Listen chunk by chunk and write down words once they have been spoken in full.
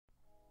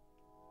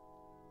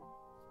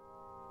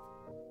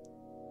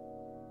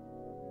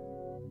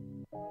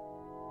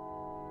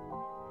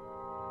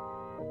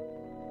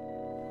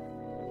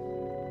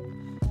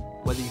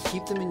Whether you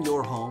keep them in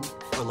your home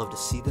or love to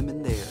see them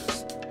in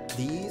theirs,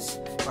 these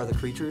are the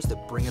creatures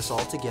that bring us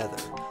all together.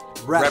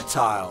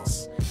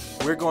 Reptiles.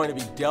 We're going to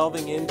be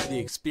delving into the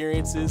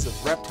experiences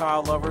of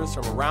reptile lovers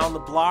from around the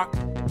block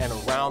and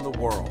around the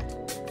world.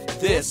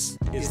 This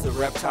is the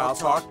Reptile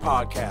Talk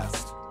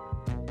Podcast.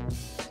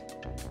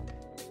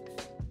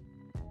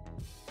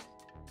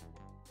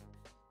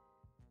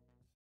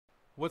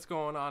 What's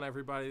going on,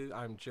 everybody?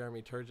 I'm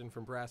Jeremy Turgeon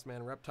from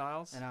Brassman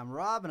Reptiles. And I'm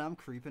Rob, and I'm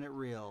keeping it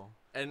real.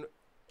 And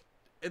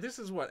this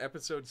is what,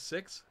 episode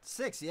 6?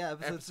 6, yeah,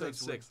 episode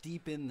 6. We're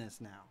deep in this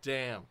now.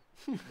 Damn.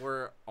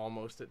 We're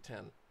almost at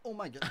 10. Oh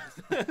my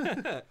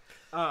goodness.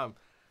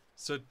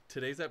 So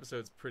today's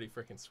episode's pretty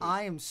freaking sweet.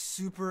 I am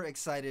super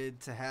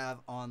excited to have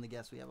on the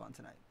guest we have on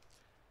tonight.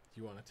 Do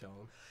you want to tell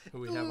them who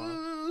we have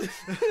on?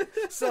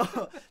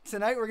 So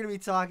tonight we're going to be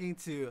talking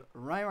to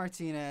Ryan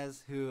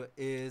Martinez, who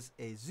is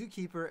a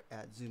zookeeper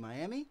at Zoo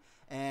Miami,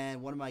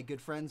 and one of my good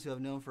friends who I've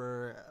known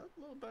for a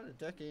little about a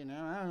decade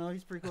now. I don't know,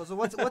 he's pretty cool. So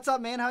what's up,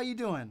 man? How you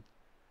doing?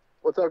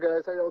 What's up,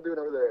 guys? How y'all doing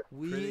over there?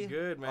 Pretty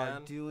good, man. Are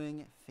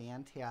doing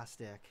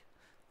fantastic.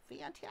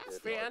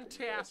 Fantastic.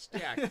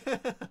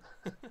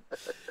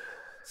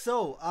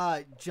 So,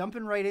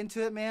 jumping right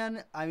into it,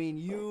 man. I mean,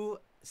 you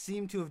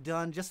seem to have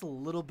done just a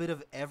little bit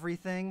of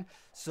everything.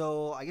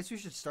 So, I guess we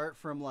should start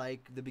from,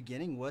 like, the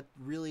beginning. What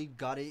really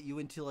got you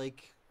into,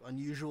 like,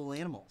 unusual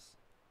animals?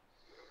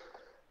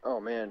 Oh,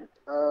 man.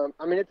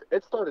 I mean,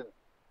 it started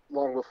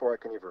long before I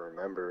can even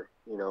remember.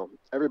 You know,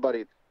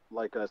 everybody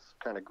like us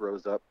kind of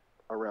grows up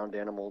around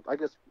animals. I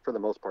guess, for the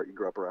most part, you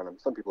grew up around them.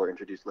 Some people are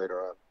introduced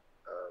later on.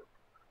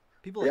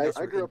 People like us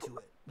were into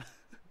it.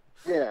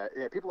 Yeah,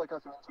 people like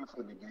us are into it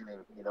from the beginning,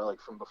 you know, like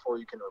from before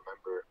you can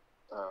remember.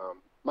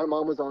 My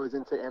mom was always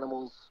into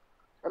animals,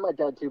 and my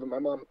dad too, but my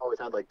mom always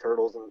had like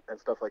turtles and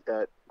stuff like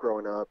that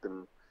growing up.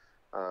 And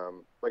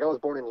like I was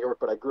born in New York,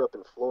 but I grew up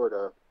in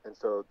Florida, and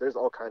so there's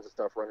all kinds of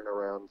stuff running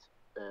around.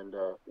 And,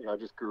 you know, I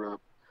just grew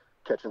up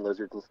catching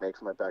lizards and snakes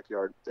in my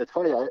backyard. It's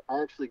funny, I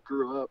actually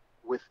grew up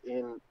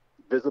within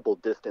visible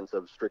distance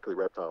of Strictly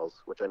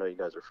Reptiles, which I know you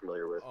guys are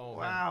familiar with. Oh,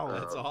 wow.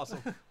 That's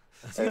awesome.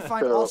 So you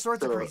find all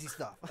sorts of crazy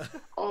stuff.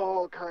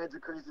 All kinds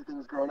of crazy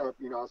things growing up.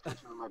 You know, I was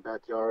catching them in my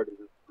backyard and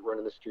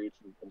running the streets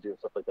and doing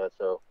stuff like that.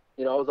 So,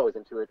 you know, I was always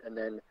into it. And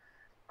then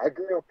I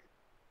grew up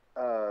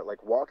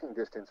like walking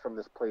distance from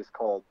this place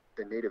called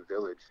the Native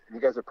Village. And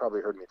you guys have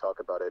probably heard me talk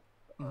about it,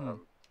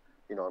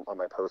 you know, on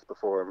my post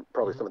before, and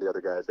probably some of the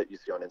other guys that you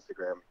see on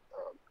Instagram.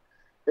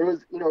 It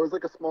was, you know, it was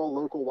like a small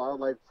local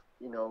wildlife,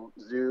 you know,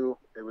 zoo.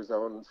 It was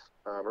owned,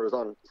 or it was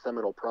on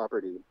Seminole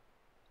property.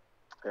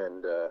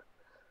 And,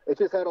 it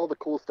just had all the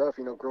cool stuff,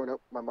 you know. Growing up,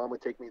 my mom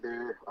would take me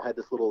there. I had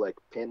this little like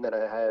pin that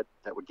I had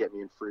that would get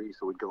me in free,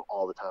 so we'd go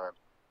all the time.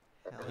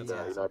 And you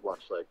know, I'd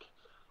watch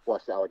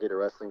the alligator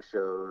wrestling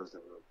shows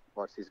and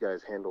watch these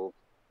guys handle,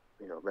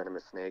 you know,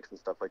 venomous snakes and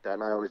stuff like that.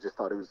 And I always just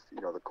thought it was,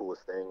 you know, the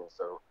coolest thing. And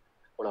so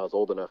when I was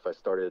old enough, I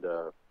started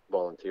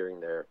volunteering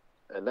there,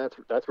 and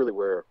that's really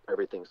where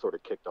everything sort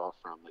of kicked off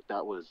from. Like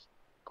that was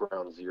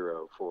ground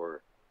zero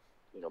for,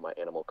 you know, my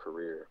animal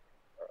career.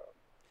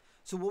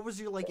 So what was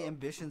your like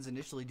ambitions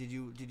initially? Did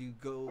you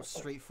go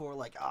straight for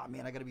like, ah,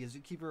 man, I got to be a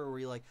zookeeper, or were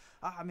you like,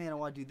 ah, man, I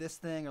want to do this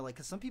thing, or like,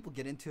 because some people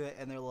get into it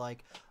and they're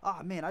like,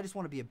 ah, man, I just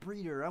want to be a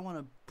breeder. I want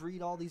to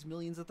breed all these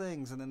millions of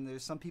things. And then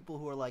there's some people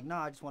who are like,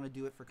 nah, I just want to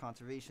do it for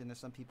conservation. There's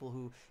some people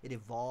who it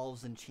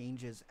evolves and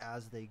changes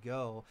as they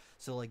go.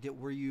 So like,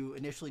 were you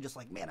initially just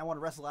like, man, I want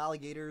to wrestle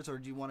alligators, or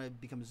do you want to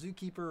become a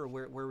zookeeper, or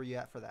where were you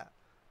at for that?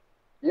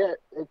 Yeah,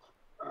 it's.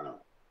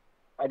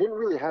 I didn't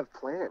really have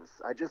plans.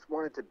 I just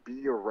wanted to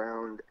be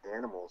around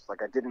animals.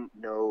 Like I didn't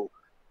know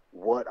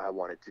what I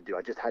wanted to do.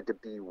 I just had to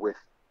be with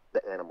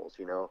the animals,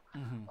 you know.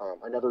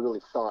 I never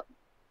really thought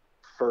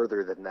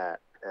further than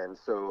that. And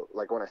so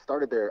like when I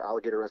started there,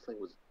 alligator wrestling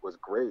was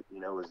great. You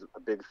know, it was a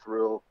big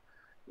thrill.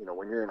 You know,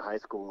 when you're in high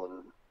school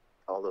and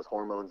all those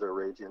hormones are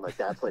raging, like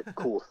that's like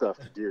cool stuff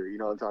to do. You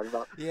know what I'm talking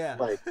about? Yeah.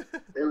 Like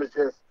it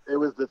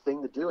was the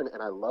thing to do,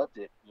 and I loved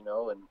it, you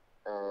know.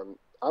 And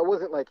I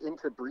wasn't like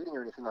into breeding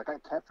or anything. Like I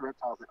kept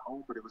reptiles at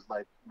home, but it was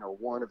like, you know,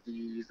 one of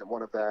these and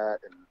one of that.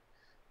 And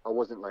I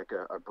wasn't like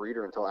a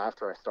breeder until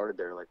after I started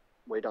there, like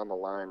way down the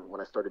line when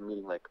I started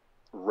meeting like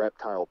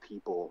reptile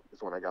people is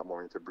when I got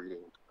more into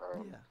breeding.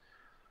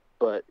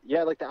 But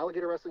yeah, like the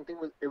alligator wrestling thing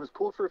was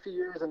cool for a few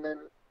years. And then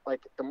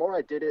like the more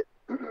I did it,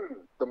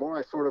 the more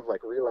I sort of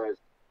like realized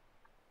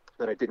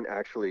that I didn't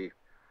actually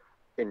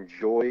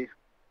enjoy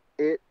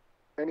it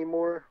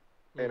anymore.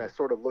 And I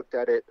sort of looked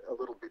at it a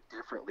little bit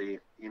differently,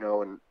 you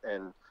know,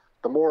 and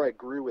the more I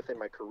grew within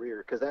my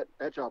career, because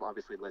that job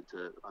obviously led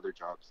to other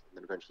jobs and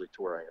then eventually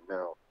to where I am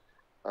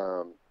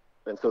now.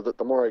 And so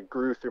the more I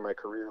grew through my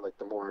career, like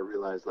the more I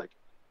realized, like,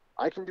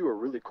 I can do a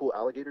really cool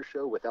alligator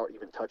show without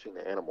even touching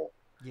the animal.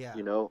 Yeah.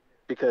 You know,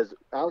 because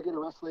alligator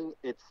wrestling,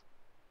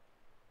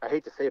 I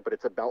hate to say it, but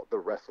it's about the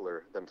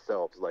wrestler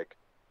themselves. Like,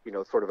 you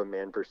know, sort of a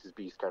man versus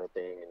beast kind of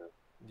thing.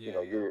 And, you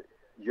know,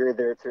 you're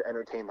there to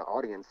entertain the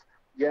audience.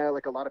 Yeah,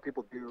 like a lot of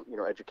people do, you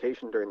know,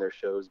 education during their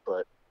shows,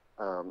 but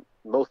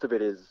Most of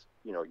it is,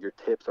 your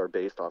tips are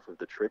based off of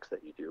the tricks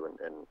that you do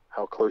and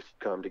how close you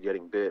come to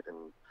getting bit.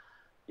 And,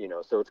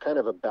 so it's kind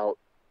of about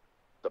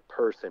the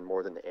person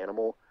more than the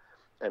animal.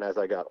 And as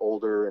I got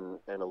older and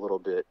a little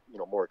bit,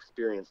 more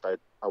experienced,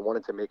 I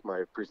wanted to make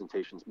my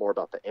presentations more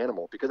about the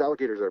animal, because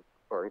alligators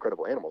are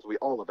incredible animals. We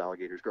all love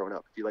alligators growing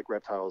up. If you like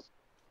reptiles,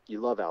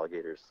 you love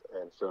alligators.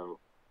 And so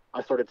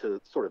I started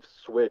to sort of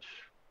switch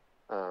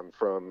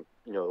from,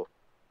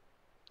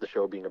 the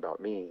show being about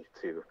me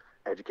to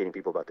educating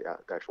people about the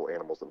actual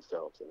animals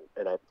themselves.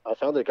 And I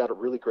found that it got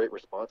really great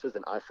responses,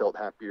 and I felt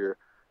happier.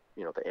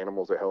 The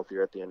animals are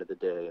healthier at the end of the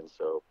day. And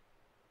so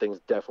things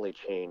definitely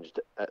changed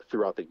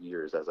throughout the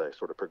years as I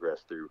sort of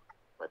progressed through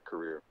my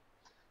career.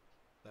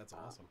 That's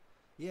awesome.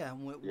 Yeah,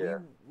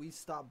 we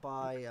stopped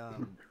by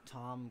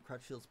Tom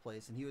Crutchfield's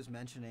place, and he was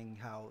mentioning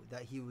how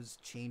that he was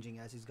changing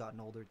as he's gotten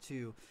older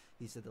too.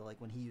 He said that, like,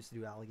 when he used to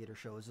do alligator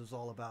shows, it was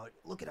all about,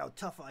 look at how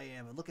tough I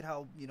am, and look at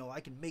how I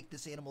can make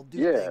this animal do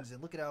things,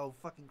 and look at how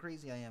fucking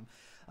crazy I am.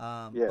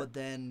 But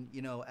then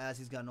as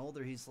he's gotten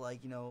older, he's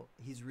like,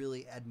 he's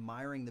really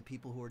admiring the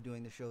people who are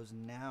doing the shows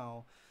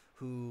now,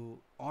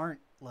 who aren't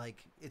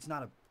like, it's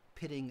not a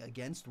pitting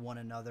against one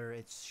another.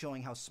 It's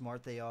showing how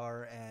smart they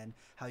are and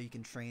how you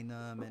can train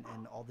them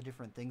and all the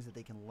different things that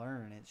they can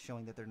learn. It's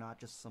showing that they're not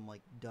just some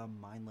like dumb,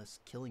 mindless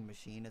killing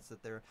machine. It's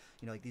that they're,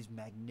 like these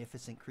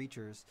magnificent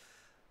creatures.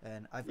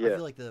 And I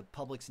feel like the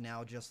public's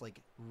now just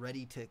like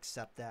ready to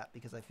accept that,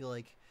 because I feel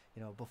like,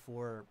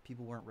 before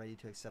people weren't ready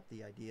to accept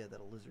the idea that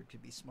a lizard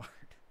could be smart.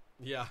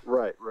 Yeah.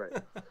 Right.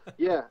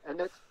 Yeah.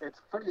 And it's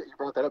funny that you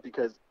brought that up,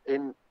 because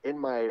in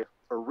my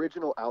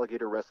original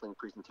alligator wrestling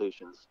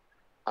presentations,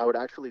 I would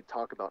actually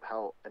talk about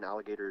how an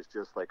alligator is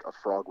just like a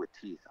frog with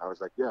teeth. I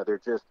was like, yeah,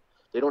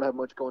 they don't have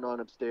much going on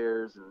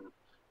upstairs, and,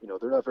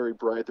 they're not very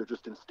bright. They're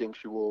just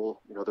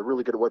instinctual. They're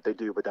really good at what they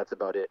do, but that's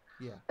about it.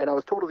 Yeah. And I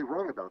was totally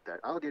wrong about that.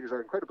 Alligators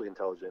are incredibly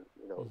intelligent,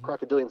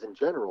 crocodilians in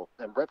general,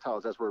 and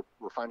reptiles, as we're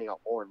finding out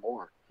more and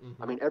more.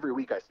 I mean, every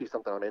week I see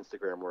something on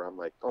Instagram where I'm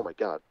like, oh my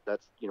God,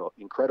 that's,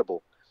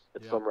 incredible.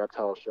 It's some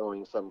reptile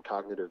showing some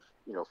cognitive,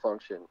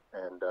 function.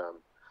 And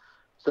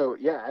so,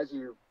 yeah, as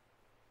you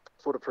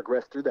sort of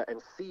progress through that and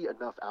see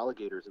enough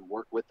alligators and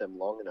work with them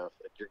long enough,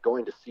 you're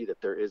going to see that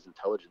there is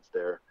intelligence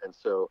there. And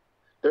so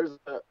there's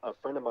a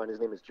friend of mine, his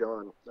name is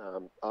John,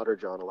 Otter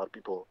John. A lot of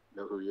people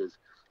know who he is.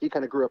 He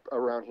kind of grew up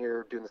around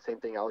here doing the same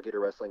thing, alligator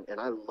wrestling. And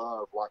I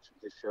love watching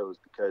his shows,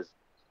 because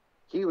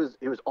he was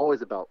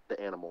always about the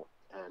animal.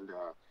 And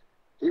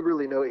he's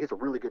a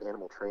really good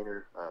animal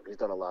trainer. He's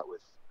done a lot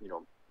with,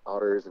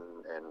 otters and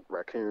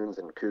raccoons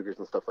and cougars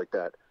and stuff like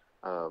that.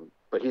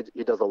 But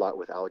he does a lot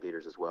with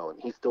alligators as well, and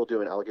he's still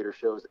doing alligator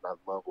shows, and I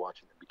love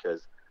watching him,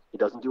 because he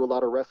doesn't do a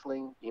lot of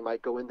wrestling. He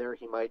might go in there,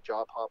 he might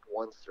job hop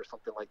once or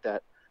something like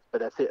that, but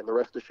that's it. And the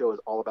rest of the show is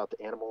all about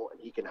the animal, and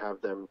he can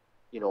have them,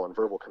 on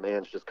verbal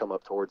commands, just come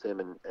up towards him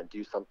and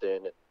do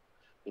something,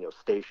 and,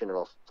 station and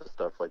all sorts of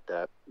stuff like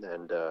that.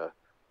 And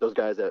those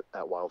guys at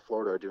Wild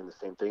Florida are doing the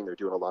same thing. They're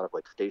doing a lot of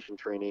like station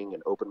training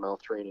and open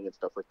mouth training and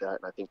stuff like that.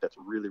 And I think that's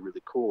really,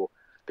 really cool,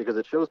 because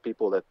it shows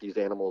people that these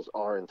animals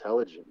are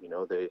intelligent.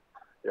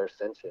 They're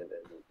sentient,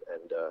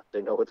 and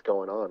they know what's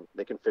going on.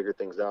 They can figure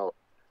things out.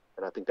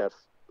 And I think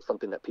that's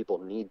something that people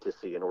need to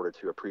see in order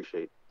to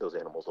appreciate those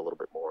animals a little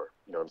bit more.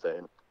 You know what I'm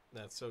saying?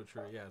 That's so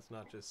true. Yeah, it's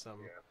not just some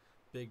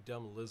big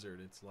dumb lizard.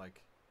 It's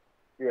like,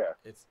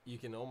 it's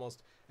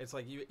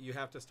like you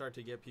have to start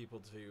to get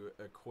people to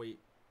equate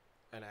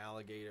an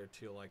alligator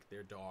to like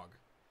their dog.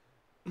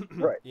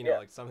 Right.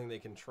 Like something they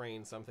can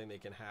train, something they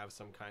can have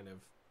some kind of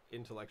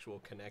intellectual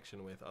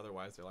connection with.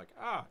 Otherwise they're like,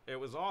 it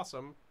was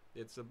awesome,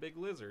 it's a big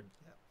lizard.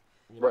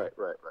 Right.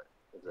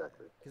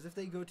 Exactly. Because if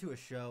they go to a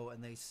show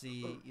and they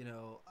see,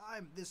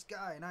 I'm this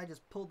guy and I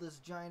just pulled this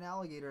giant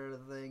alligator out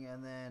of the thing,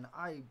 and then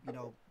I,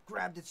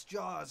 grabbed its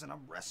jaws and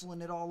I'm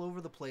wrestling it all over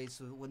the place.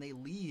 So when they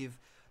leave,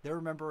 they're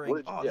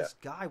remembering, this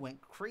guy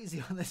went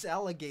crazy on this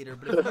alligator.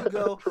 But if you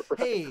go,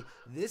 hey,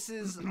 this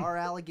is our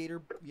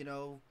alligator,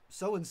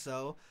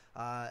 so-and-so,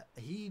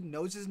 he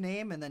knows his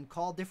name, and then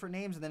call different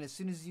names, and then as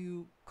soon as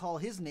you call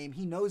his name,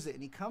 he knows it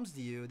and he comes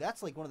to you.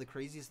 That's like one of the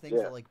craziest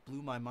things that like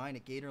blew my mind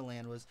at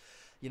Gatorland was,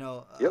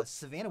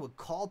 Savannah would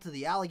call to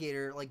the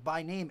alligator like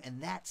by name,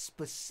 and that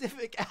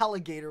specific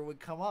alligator would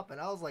come up,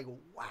 and I was like,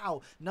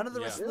 wow. None of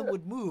the rest of them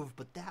would move,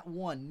 but that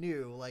one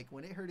knew. Like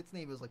when it heard its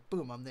name, it was like,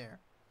 boom, I'm there.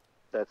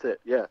 That's it.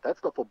 Yeah, that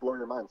stuff will blow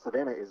your mind.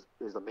 Savannah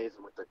is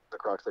amazing with the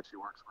crocs that she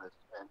works with.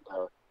 And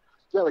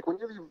like when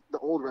you leave the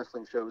old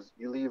wrestling shows,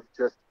 you leave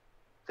just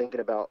thinking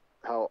about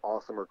how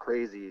awesome or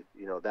crazy,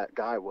 that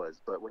guy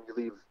was. But when you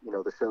leave,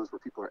 the shows where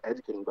people are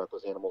educating about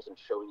those animals and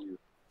showing you,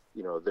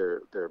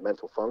 their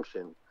mental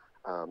function,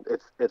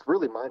 it's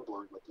really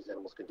mind-blowing what these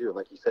animals can do. And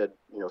like you said,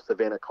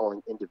 Savannah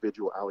calling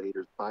individual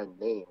alligators by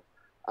name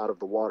out of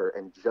the water,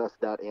 and just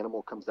that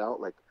animal comes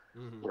out, like,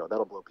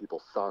 that'll blow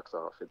people's socks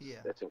off.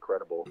 It's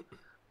incredible.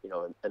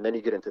 And then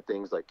you get into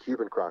things like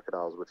Cuban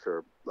crocodiles, which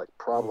are like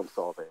problem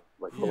solving,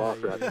 like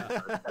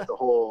velociraptors.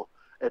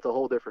 It's a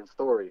whole different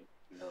story.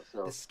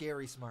 So the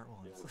scary smart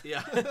ones.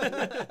 Yeah.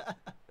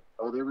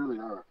 Oh, they really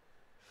are.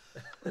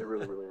 They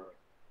really, really are.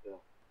 Yeah.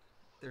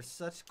 They're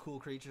such cool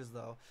creatures,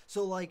 though.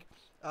 So, like,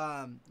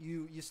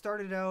 you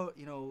started out,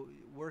 you know,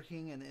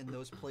 working in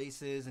those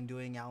places and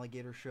doing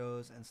alligator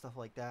shows and stuff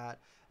like that,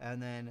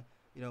 and then,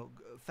 you know,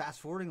 fast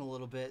forwarding a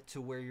little bit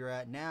to where you're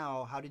at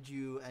now. How did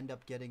you end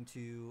up getting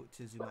to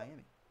Zoo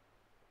Miami?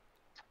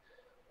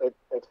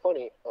 It's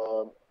funny.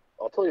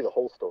 I'll tell you the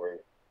whole story.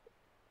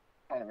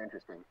 Kind of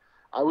interesting.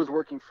 I was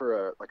working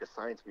for a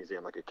science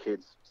museum, like a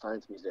kids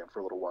science museum, for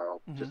a little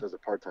while, Mm-hmm. just as a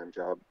part-time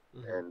job,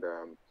 Mhm. and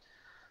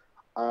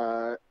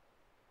uh,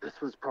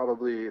 this was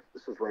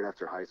right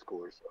after high school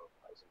or so.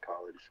 I was in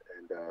college,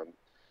 and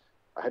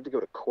I had to go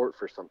to court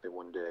for something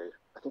one day.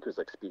 I think it was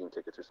like speeding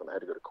tickets or something. I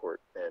had to go to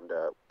court, and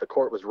the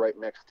court was right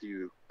next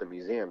to the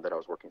museum that I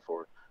was working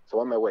for. So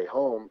on my way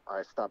home,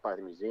 I stopped by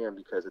the museum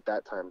because at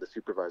that time the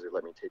supervisor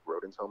let me take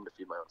rodents home to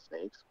feed my own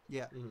snakes.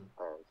 Yeah. Mhm.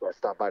 So I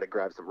stopped by to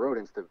grab some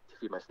rodents to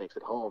feed my snakes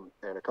at home,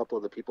 and a couple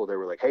of the people there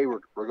were like, "Hey,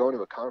 we're going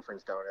to a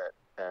conference down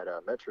at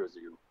Metro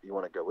Zoo. You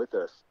want to go with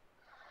us?"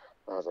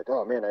 And I was like,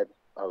 "Oh man,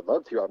 I would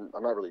love to.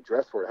 I'm not really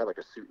dressed for it. I had like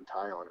a suit and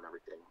tie on and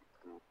everything."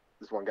 And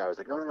this one guy was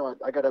like, "No, no, no,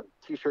 I got a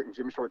t-shirt and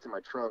gym shorts in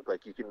my trunk.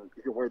 Like you can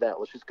wear that.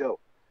 Let's just go."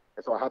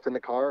 And so I hopped in the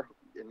car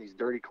in these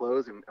dirty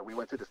clothes, and we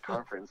went to this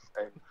conference.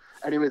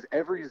 And it was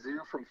every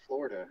zoo from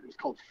Florida. It was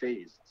called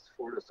FAZE,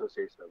 Florida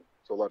Association of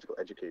Zoological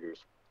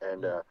Educators.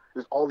 And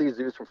there's all these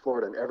zoos from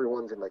Florida, and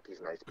everyone's in like these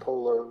nice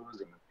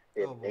polos and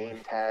they Oh, have boy.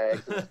 name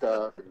tags and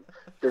stuff. And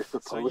they're So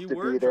supposed you to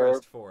were be there.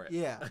 dressed for it.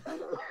 Yeah.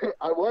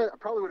 I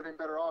probably would have been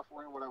better off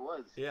wearing what I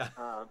was. Yeah.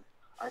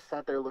 I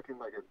sat there looking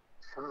like a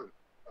chump,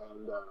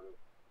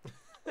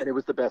 and it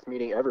was the best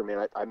meeting ever,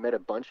 man. I met a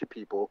bunch of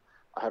people.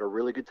 I had a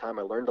really good time.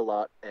 I learned a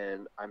lot,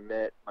 and I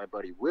met my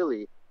buddy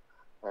Willie.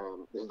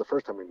 This is the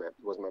first time we met.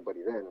 He wasn't my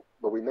buddy then,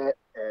 but we met,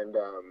 and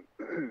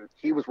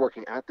he was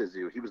working at the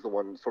zoo. He was the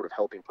one sort of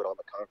helping put on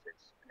the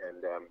conference,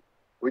 and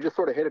we just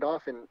sort of hit it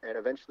off, and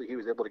eventually he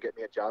was able to get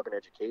me a job in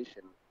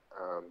education.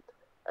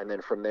 And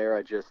then from there,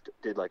 I just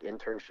did like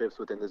internships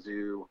within the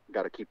zoo,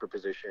 got a keeper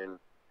position,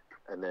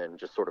 and then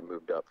just sort of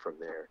moved up from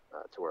there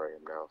to where I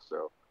am now.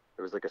 So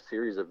it was like a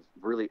series of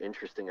really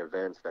interesting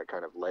events that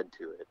kind of led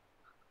to it.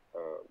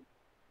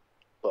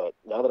 But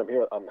now that I'm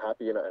here, I'm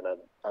happy, and I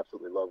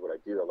absolutely love what I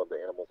do. I love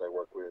the animals I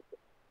work with.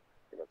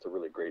 You know, it's a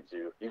really great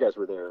zoo. You guys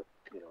were there,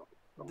 you know.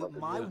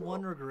 My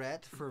one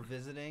regret for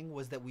visiting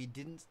was that we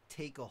didn't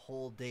take a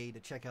whole day to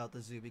check out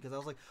the zoo, because I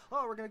was like,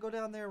 oh, we're going to go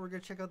down there, we're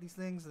going to check out these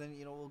things, and then,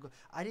 you know, we'll go.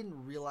 I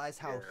didn't realize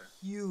how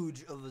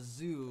huge of a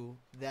zoo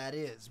that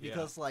is,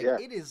 because,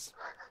 it is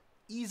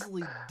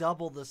easily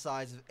double the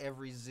size of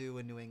every zoo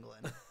in New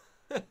England.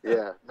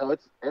 Yeah, no,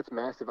 it's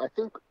massive. I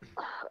think,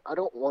 I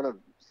don't want to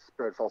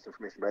spread false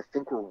information, but I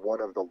think we're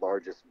one of the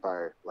largest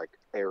by, like,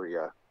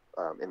 area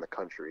in the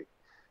country.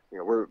 You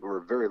know, we're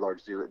a very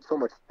large zoo, and so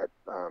much that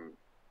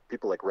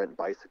people like rent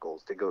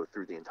bicycles to go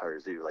through the entire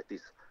zoo, like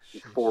these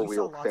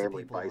four-wheel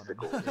family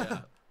bicycles.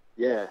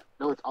 Yeah,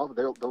 no, it's all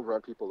they'll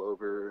run people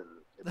over,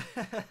 and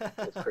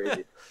it's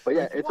crazy. But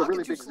yeah, it's a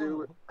really big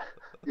zoo.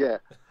 Yeah,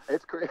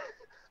 it's crazy.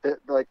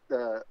 Like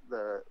the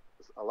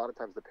a lot of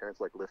times the parents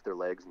like lift their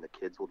legs, and the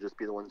kids will just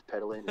be the ones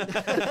pedaling. And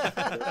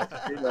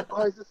they're like,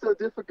 "Oh, is this so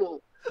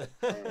difficult?"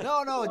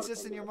 No, it's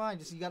just in your mind.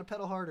 Just you got to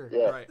pedal harder.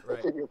 Yeah, right.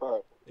 It's in your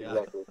mind. Yeah.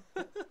 Exactly.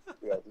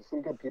 Yeah, there's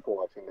some good people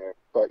watching there.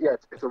 But yeah,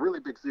 it's a really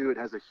big zoo. It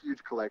has a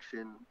huge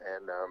collection,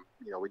 and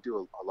you know, we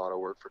do a lot of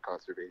work for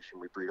conservation.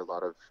 We breed a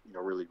lot of, you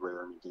know, really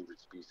rare and endangered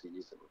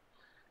species,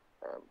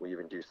 and we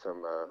even do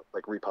some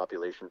like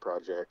repopulation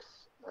projects.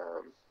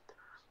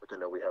 Like I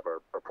know we have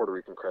our Puerto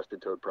Rican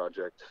crested toad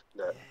project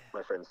that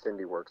my friend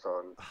Cindy works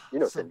on. You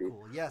know, so Cindy.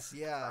 Cool. Yes,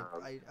 yeah.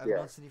 I've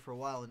known Cindy for a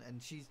while,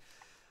 and she's,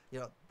 you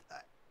know,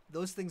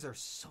 those things are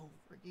so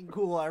freaking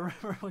cool. I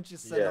remember when she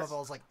said them, I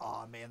was like,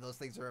 oh man, those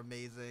things are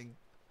amazing.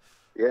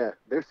 Yeah,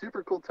 they're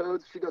super cool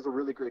toads. She does a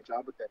really great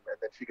job with them, and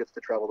then she gets to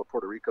travel to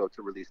Puerto Rico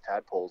to release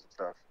tadpoles and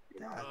stuff.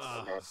 You know,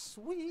 that's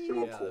sweet.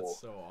 So Yeah, cool.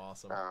 that's so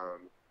awesome.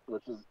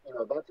 Which is, you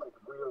know, that's like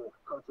real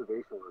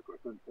conservation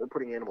work. We're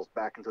putting animals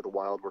back into the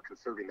wild. We're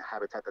conserving the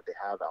habitat that they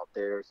have out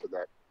there, so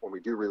that when we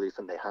do release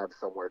them, they have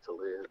somewhere to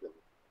live, and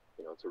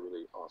you know, it's a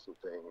really awesome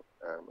thing.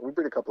 We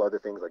bring a couple other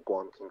things like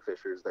Guam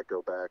kingfishers that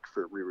go back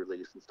for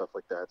re-release and stuff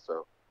like that.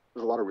 So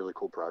there's a lot of really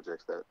cool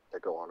projects that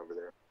go on over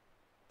there.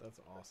 That's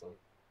awesome.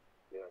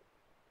 Yeah.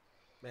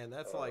 Man,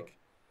 that's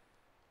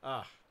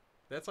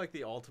that's like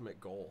the ultimate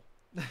goal.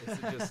 Is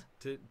to just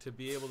to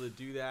be able to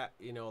do that,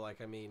 you know,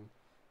 like, I mean,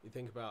 you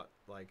think about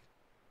like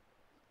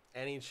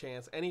any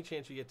chance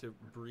you get to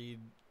breed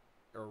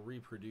or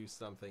reproduce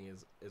something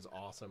is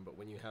awesome, but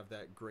when you have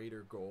that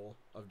greater goal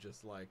of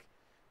just like,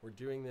 we're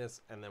doing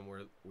this, and then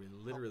we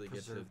literally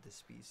get to the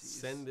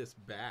species, send this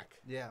back,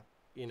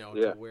 you know,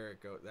 to where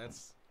it goes.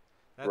 That's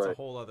a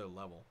whole other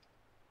level.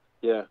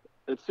 Yeah,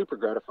 it's super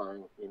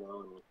gratifying, you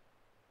know,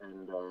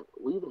 and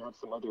we even have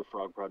some other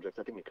frog projects,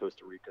 I think in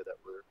Costa Rica, that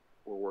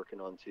we're working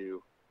on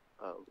too.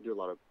 We do a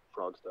lot of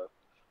frog stuff.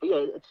 But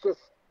yeah,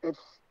 it's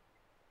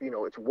you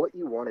know, it's what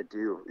you want to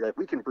do. Like,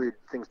 we can breed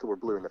things till we're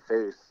blue in the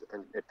face,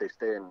 and if they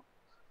stay in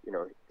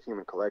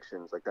human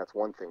collections, like that's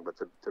one thing, but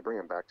to bring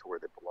them back to where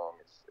they belong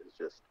is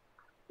just,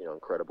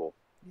 incredible.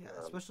 Yeah,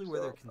 especially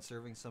where they're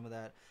conserving some of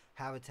that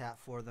habitat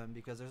for them,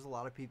 because there's a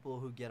lot of people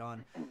who get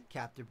on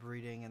captive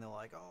breeding and they're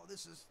like, oh,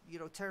 this is,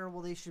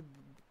 terrible. They should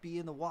be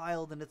in the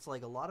wild. And it's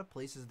like a lot of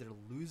places they're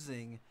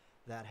losing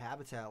that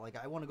habitat. Like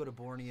I want to go to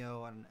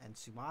Borneo and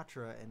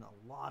Sumatra, and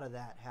a lot of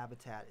that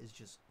habitat is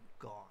just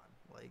gone.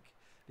 Like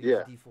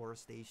because of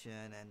deforestation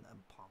and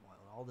palm oil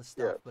and all this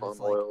stuff. But palm it's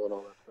like, oil and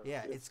all that stuff.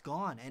 Yeah, it's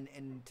gone.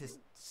 And to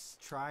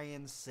try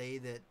and say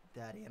that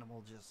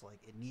animal just like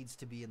it needs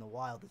to be in the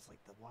wild, it's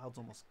like the wild's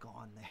almost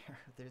gone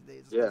there.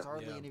 There's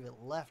hardly any of it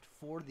left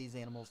for these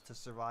animals to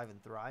survive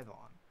and thrive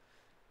on.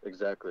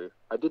 Exactly.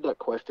 I did that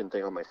question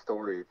thing on my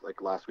story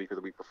like last week or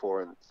the week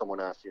before, and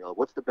someone asked,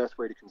 what's the best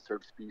way to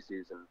conserve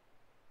species? And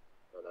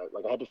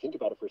I had to think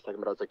about it for a second,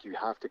 but I was like, you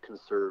have to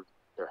conserve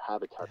their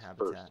habitats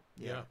first.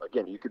 Yeah.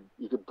 Again, you could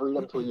breed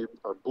them until you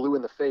are blue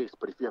in the face,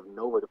 but if you have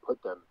nowhere to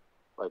put them,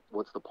 like,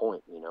 what's the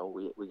point?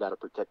 We got to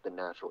protect the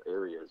natural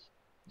areas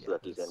so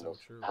that these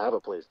animals have a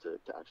place to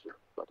actually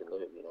fucking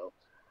live.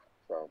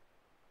 So.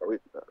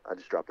 I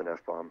just dropped an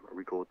F-bomb. Are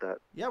we cool with that?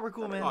 Yeah, we're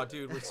cool, man. Oh,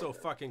 dude, we're so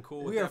fucking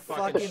cool with we that are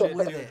fucking shit,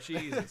 with dude. it.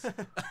 Jesus.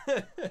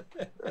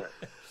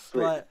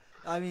 But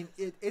I mean,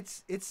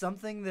 it's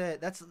something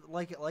that's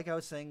like I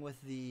was saying with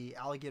the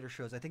alligator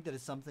shows. I think that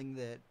it's something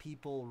that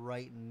people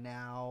right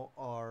now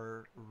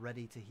are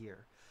ready to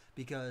hear.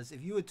 Because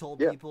if you had told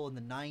people in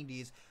the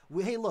 90s,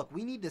 hey, look,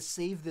 we need to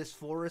save this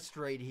forest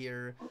right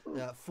here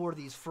for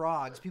these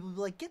frogs, people would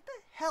be like, get the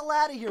hell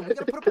out of here. We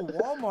got to put up a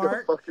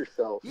Walmart. Go fuck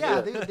yourself. Yeah,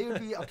 they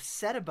would be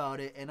upset about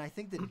it. And I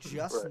think that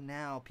just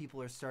now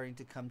people are starting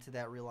to come to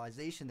that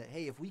realization that,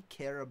 hey, if we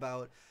care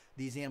about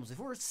these animals, if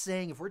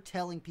we're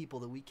telling people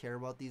that we care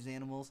about these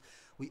animals,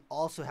 we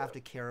also have to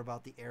care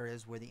about the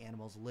areas where the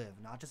animals live.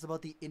 Not just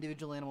about the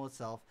individual animal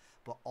itself,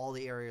 but all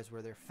the areas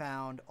where they're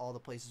found, all the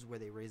places where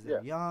they raise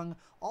their young,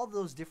 all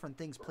those different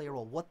things play a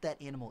role. What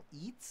that animal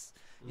eats,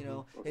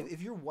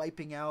 if you're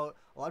wiping out,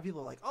 a lot of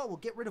people are like, oh, well,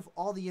 get rid of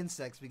all the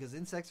insects because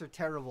insects are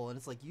terrible. And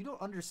it's like, you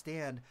don't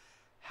understand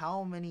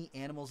how many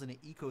animals in an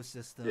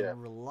ecosystem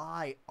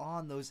rely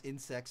on those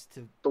insects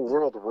to... The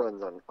world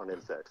runs on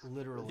insects.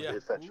 Literally. Yeah.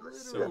 Essentially.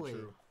 Literally. So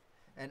true.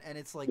 And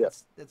it's like,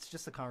 it's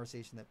just a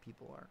conversation that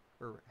people are,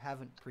 or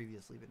haven't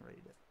previously been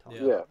ready to talk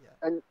about.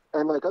 Yeah.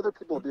 And like other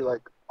people will be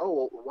like, oh,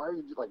 well, why are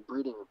you like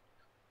breeding,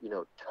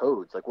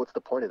 toads? Like, what's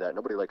the point of that?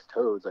 Nobody likes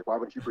toads. Like, why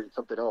wouldn't you breed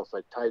something else,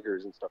 like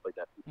tigers and stuff like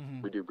that?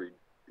 Mm-hmm. We do breed,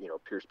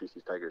 pure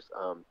species tigers.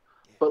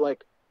 But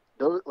like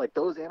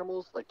those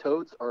animals, like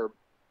toads, are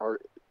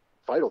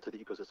vital to the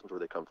ecosystems where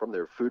they come from.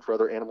 They're food for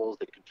other animals.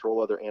 They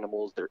control other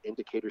animals. They're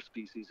indicator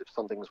species if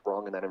something's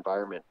wrong in that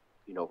environment.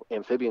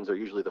 Amphibians are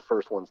usually the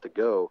first ones to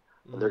go,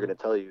 and they're going to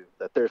tell you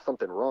that there's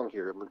something wrong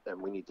here,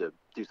 and we need to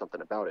do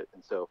something about it.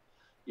 And so,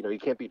 you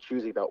can't be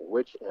choosy about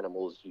which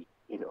animals you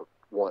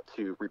want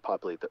to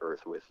repopulate the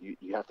earth with.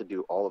 You have to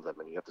do all of them,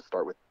 and you have to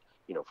start with,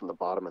 from the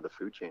bottom of the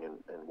food chain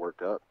and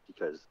work up,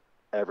 because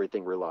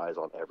everything relies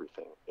on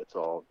everything. It's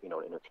all, an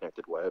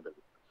interconnected web, and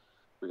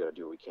we got to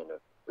do what we can to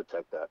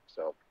protect that.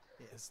 So.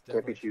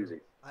 Can't be choosy.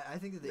 I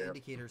think that the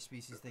indicator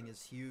species thing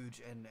is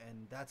huge, and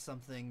that's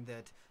something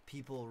that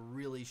people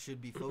really should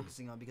be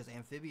focusing on, because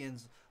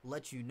amphibians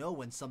let you know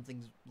when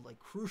something's like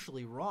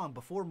crucially wrong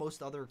before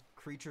most other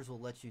creatures will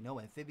let you know.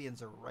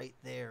 Amphibians are right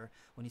there.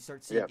 When you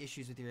start seeing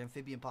issues with your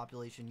amphibian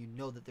population, you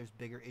know that there's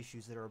bigger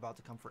issues that are about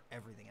to come for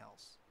everything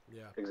else.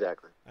 Yeah,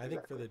 exactly. I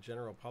think for the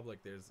general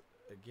public, there's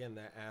again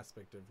that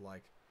aspect of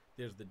like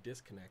there's the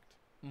disconnect.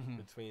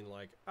 Between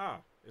like,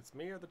 it's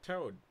me or the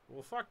toad.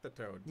 Well, fuck the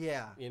toad.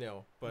 Yeah.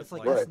 But it's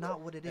like that's not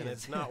what it is. And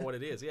it's not what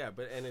it is. Yeah,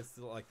 and it's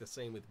like the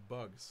same with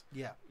bugs.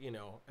 Yeah.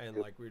 And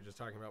like we were just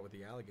talking about with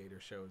the alligator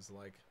shows,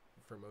 like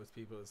for most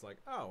people it's like,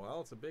 oh,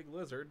 well, it's a big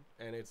lizard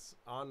and it's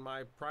on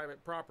my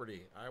private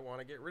property. I want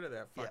to get rid of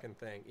that fucking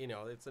thing.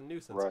 It's a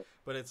nuisance. Right.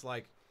 But it's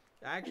like,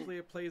 actually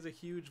it plays a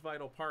huge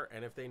vital part,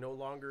 and if they no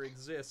longer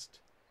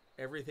exist,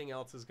 everything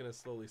else is going to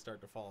slowly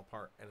start to fall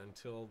apart. And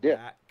until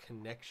that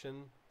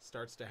connection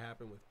starts to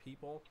happen with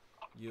people,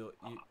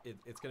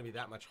 it's going to be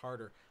that much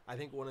harder. I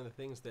think one of the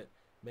things that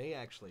may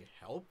actually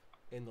help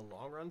in the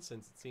long run,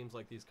 since it seems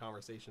like these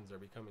conversations are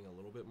becoming a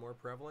little bit more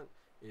prevalent,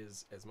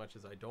 is, as much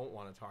as I don't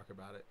want to talk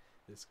about it,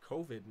 this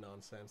COVID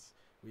nonsense.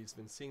 We've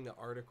been seeing the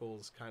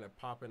articles kind of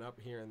popping up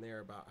here and there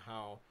about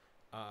how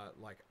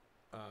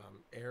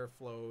air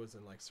flows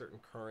and like certain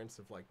currents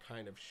have like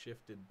kind of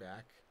shifted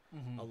back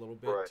a little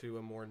bit to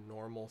a more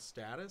normal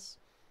status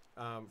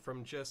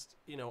from just,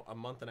 a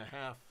month and a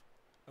half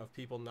of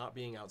people not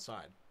being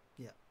outside,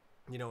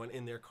 and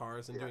in their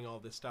cars and doing all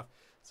this stuff.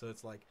 So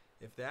it's like,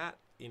 if that,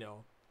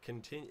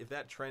 if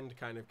that trend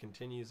kind of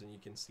continues, and you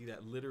can see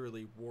that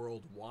literally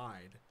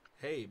worldwide,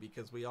 hey,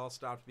 because we all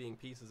stopped being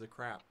pieces of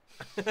crap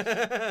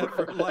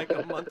for like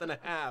a month and a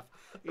half,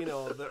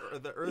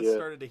 the earth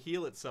started to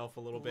heal itself a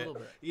little bit.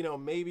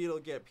 Maybe it'll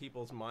get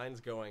people's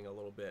minds going a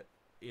little bit,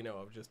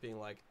 of just being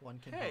like,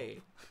 hey,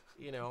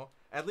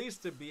 at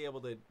least to be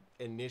able to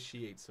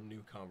initiate some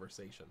new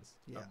conversations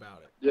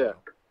about it. Yeah.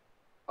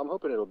 I'm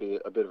hoping it'll be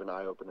a bit of an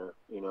eye opener.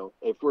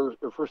 If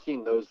we're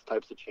seeing those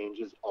types of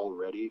changes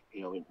already,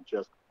 in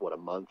just a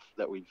month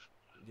that we've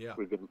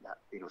been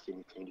seeing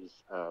these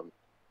changes.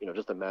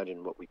 Just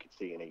imagine what we could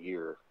see in a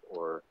year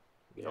or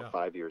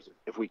 5 years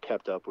if we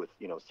kept up with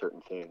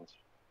certain things.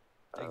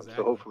 Exactly.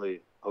 So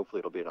hopefully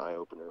it'll be an eye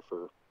opener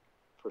for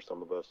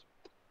some of us.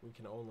 We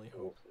can only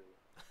hope.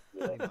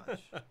 Pretty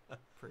much.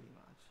 Pretty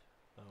much.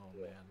 Oh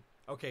man.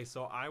 Okay,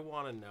 so I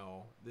want to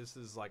know. This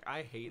is like,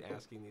 I hate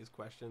asking these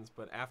questions,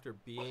 but after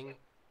being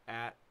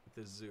at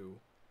the zoo,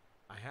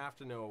 I have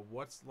to know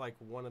what's like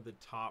one of the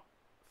top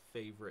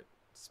favorite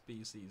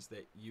species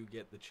that you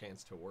get the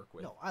chance to work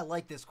with. No, I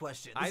like this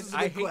question. I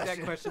hate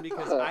that question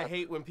because I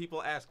hate when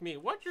people ask me,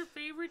 "What's your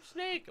favorite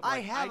snake?" I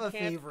have a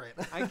favorite.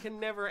 I can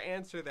never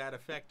answer that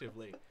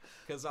effectively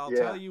because I'll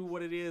tell you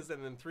what it is,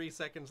 and then 3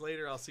 seconds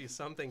later, I'll see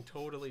something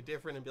totally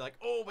different and be like,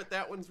 "Oh, but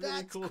that one's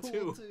really cool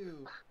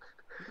too."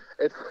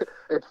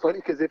 It's funny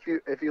because if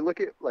you look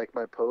at like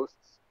my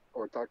posts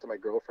or talk to my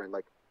girlfriend,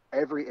 like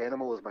every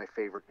animal is my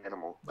favorite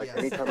animal. Like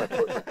anytime I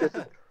post, like,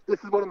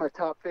 this is one of my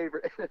top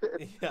favorite.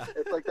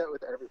 It's like that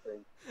with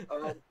everything.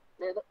 Man,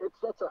 it's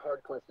such a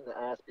hard question to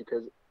ask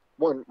because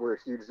one, we're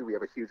a huge zoo. We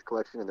have a huge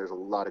collection, and there's a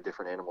lot of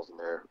different animals in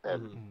there,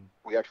 and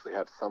we actually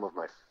have some of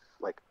my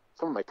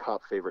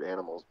top favorite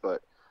animals.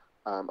 But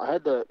I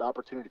had the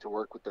opportunity to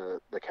work with the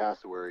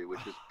cassowary,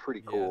 which is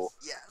pretty cool.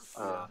 Yes.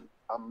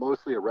 I'm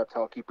mostly a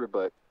reptile keeper,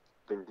 but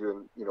been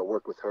doing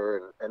work with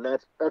her, and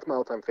that's my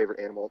all-time favorite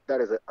animal.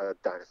 That is a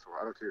dinosaur.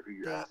 I don't care who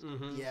you ask.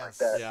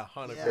 Yes. Like that, yeah,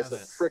 100%. It's a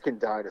freaking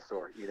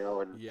dinosaur,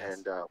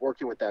 and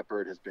working with that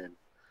bird has been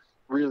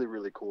really,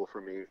 really cool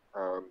for me.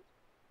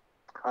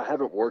 I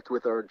haven't worked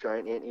with our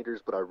giant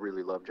anteaters, but I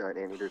really love giant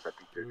anteaters. I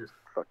think they're just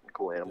fucking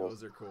cool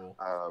animals. Those are cool.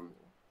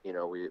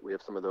 We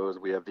have some of those.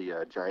 We have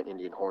the giant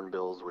Indian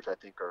hornbills, which I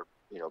think are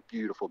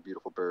beautiful,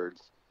 beautiful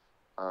birds.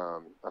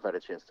 I've had a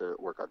chance to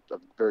work on a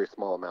very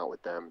small amount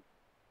with them.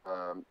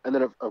 And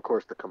then of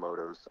course the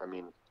Komodos. I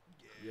mean,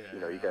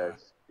 you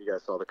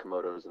guys saw the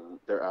Komodos, and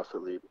they're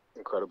absolutely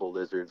incredible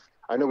lizards.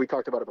 I know we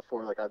talked about it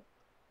before. Like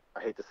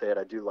I hate to say it,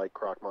 I do like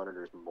croc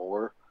monitors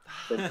more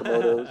than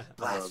Komodos.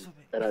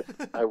 And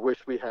I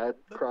wish we had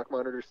croc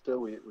monitors still.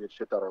 We had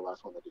shipped out our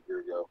last one like a year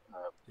ago.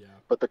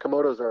 But the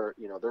Komodos are,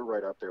 they're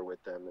right up there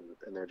with them,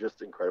 and they're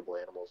just incredible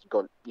animals.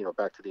 Going,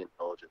 back to the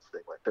intelligence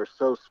thing. Like they're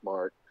so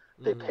smart.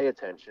 They pay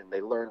attention.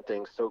 They learn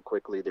things so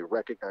quickly. They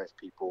recognize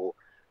people.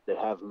 They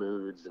have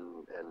moods,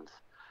 and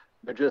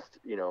they're just,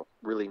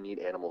 really neat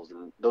animals.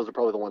 And those are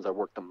probably the ones I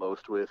work the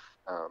most with.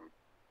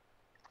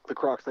 The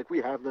crocs, like we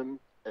have them,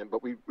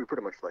 but we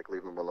pretty much like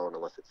leave them alone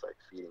unless it's like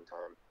feeding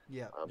time.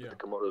 But the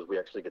Komodos we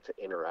actually get to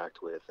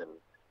interact with, and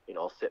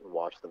I'll sit and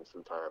watch them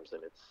sometimes,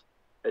 and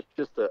it's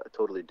just a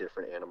totally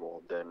different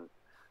animal than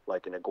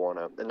like an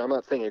iguana. And I'm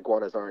not saying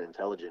iguanas aren't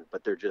intelligent,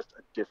 but they're just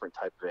a different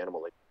type of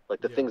animal.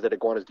 Like the things that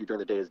iguanas do during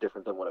the day is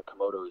different than what a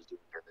Komodo is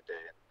doing during the day.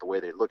 And the way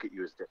they look at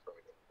you is different,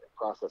 and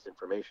process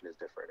information is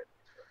different. And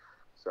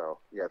so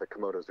the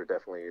Komodos are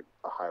definitely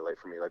a highlight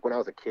for me. Like when I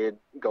was a kid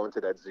going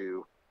to that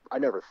zoo, I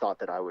never thought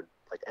that I would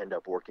like end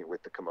up working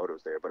with the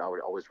Komodos there, but I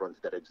would always run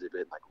to that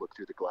exhibit and like look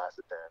through the glass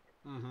at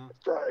them.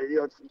 It's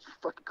a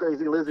fucking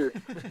crazy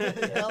lizard.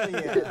 Hell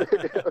yeah.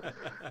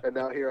 And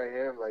now here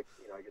I am, like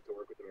I get to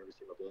work with them every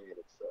single day, and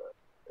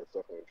it's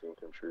definitely a dream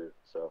come true.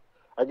 So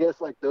I guess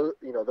like those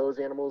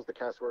animals, the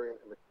cassowary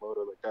and the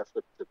Komodo, like that's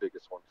the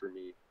biggest one for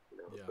me.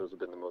 Those have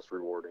been the most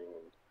rewarding.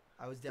 And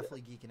I was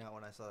definitely geeking out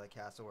when I saw that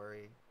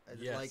cassowary.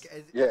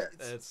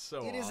 It's so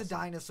awesome. It is a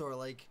dinosaur.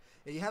 Like,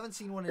 if you haven't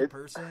seen one in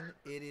person,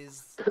 it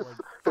is like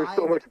they're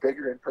so much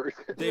bigger in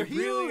person. They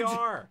really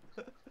are.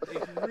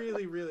 They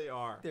really, really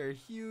are. They're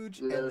huge,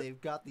 and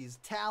they've got these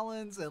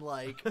talons, and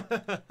like,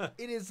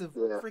 it is a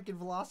freaking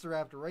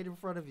velociraptor right in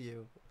front of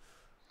you,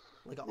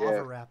 like an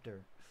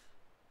oviraptor.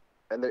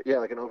 And they're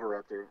like an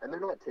oviraptor, and they're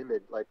not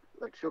timid. Like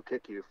she'll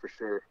kick you for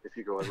sure if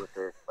you go in with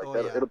her.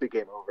 Like it'll be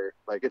game over.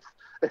 Like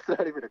it's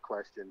not even a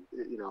question.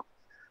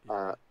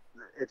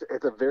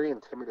 It's a very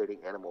intimidating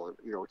animal. And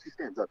when she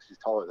stands up, she's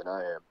taller than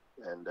I am,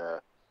 and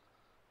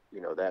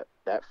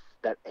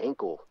that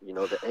ankle.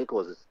 The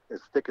ankle is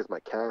as thick as my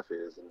calf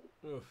is, and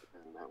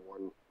that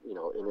one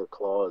inner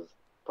claw is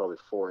probably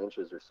 4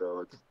 inches or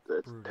so.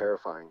 It's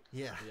terrifying.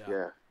 Yeah.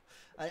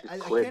 I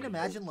can't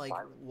imagine like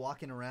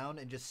walking around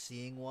and just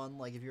seeing one.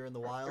 Like if you're in the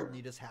wild and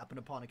you just happen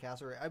upon a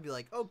cassowary, I'd be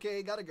like,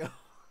 okay, gotta go.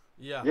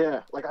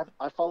 Yeah. Like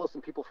I follow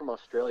some people from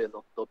Australia, and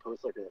they'll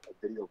post like a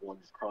video of one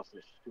just crossing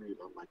the street. And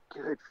I'm like,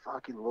 good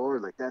fucking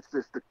lord! Like that's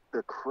just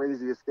the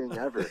craziest thing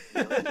ever.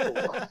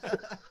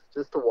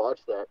 Just to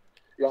watch that.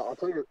 Yeah, I'll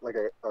tell you like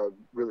a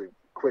really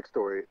quick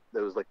story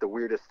that was like the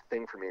weirdest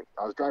thing for me.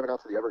 I was driving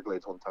out to the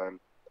Everglades one time.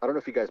 I don't know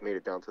if you guys made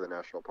it down to the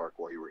national park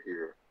while you were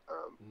here.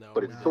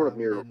 But it's sort of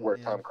near where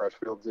Tom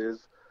Crutchfield's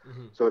is.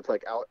 So it's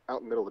like out in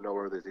the middle of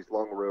nowhere. There's these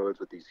long roads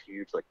with these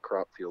huge like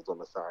crop fields on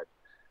the side.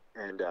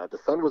 And the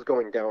sun was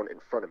going down in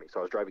front of me. So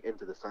I was driving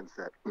into the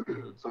sunset.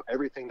 So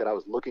everything that I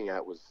was looking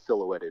at was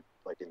silhouetted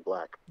like in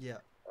black. Yeah.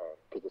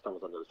 Because the sun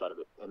was on the other side of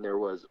it. And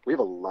we have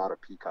a lot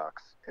of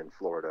peacocks in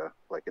Florida,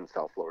 like in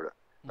South Florida.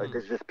 Like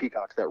there's just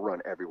peacocks that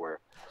run everywhere.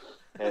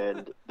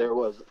 And there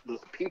was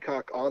this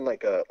peacock on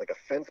like a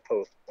fence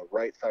post on the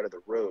right side of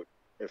the road.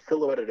 It was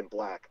silhouetted in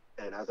black.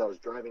 And as I was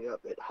driving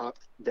up, it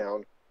hopped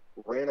down,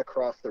 ran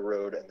across the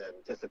road, and then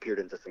disappeared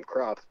into some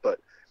crops. But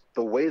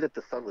the way that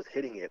the sun was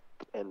hitting it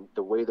and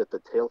the way that the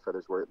tail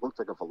feathers were, it looked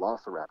like a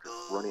velociraptor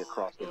running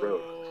across the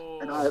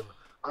road. And I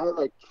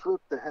like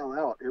tripped the hell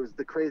out. It was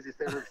the craziest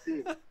thing I've ever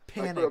seen.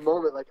 Like, for a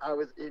moment, like I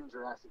was in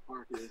Jurassic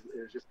Park. It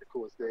was just the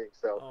coolest thing.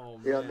 So,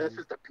 that's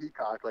just a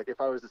peacock. Like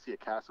if I was to see a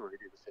cassowary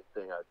do the same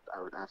thing,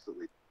 I would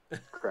absolutely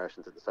crash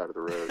into the side of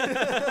the road.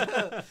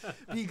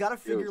 But you gotta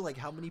figure like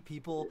how many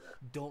people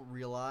don't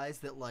realize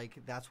that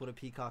like that's what a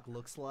peacock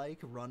looks like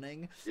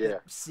running. Yeah.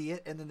 See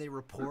it and then they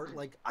report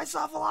like I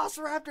saw a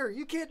velociraptor.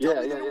 You can't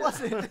tell me that it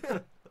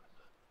wasn't.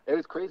 It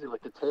was crazy.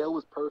 Like the tail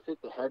was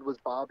perfect, the head was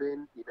bobbing,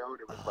 and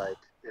it was like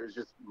it was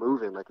just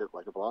moving like a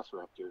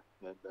velociraptor,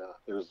 and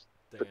it was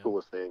the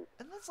coolest thing.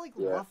 And that's like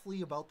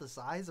roughly about the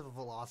size of a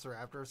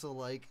velociraptor. So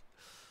like.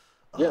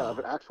 Of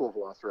an actual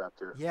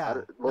velociraptor.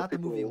 Yeah, not the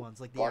movie ones,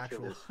 like the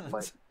actual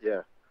ones.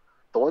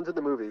 The ones in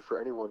the movie,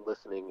 for anyone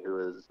listening who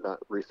has not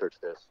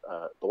researched this,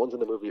 the ones in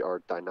the movie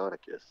are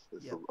Deinonychus.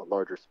 It's a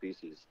larger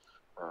species.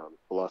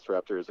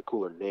 Velociraptor is a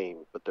cooler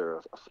name, but they're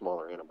a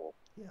smaller animal.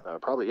 Yeah.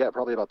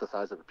 Probably about the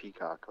size of a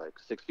peacock, like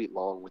 6 feet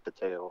long with the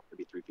tail,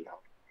 maybe 3 feet high.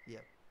 Yeah.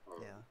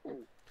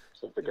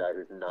 So the guy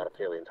who's not a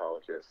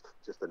paleontologist,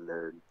 just a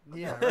nerd.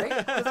 Yeah,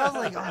 right? Because I was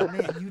like, oh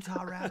man,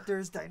 Utah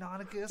Raptors,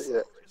 Deinonychus.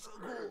 Yeah. So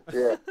cool.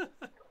 Yeah.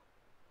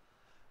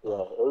 It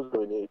was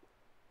really neat.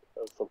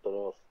 That was something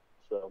else.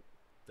 So.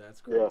 That's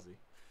crazy. Yeah.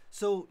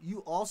 So you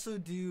also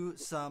do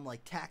some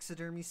like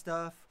taxidermy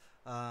stuff,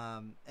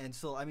 and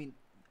so I mean,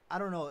 I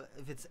don't know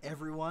if it's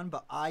everyone,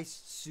 but I'm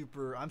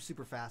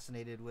super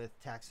fascinated with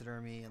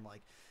taxidermy and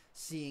like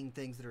seeing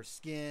things that are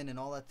skin and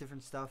all that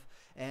different stuff.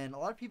 And a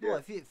lot of people,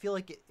 I feel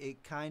like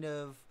it kind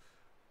of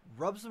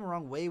rubs them the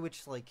wrong way,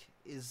 which like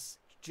is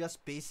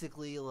just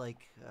basically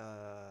like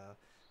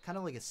kind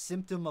of like a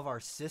symptom of our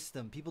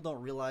system. People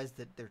don't realize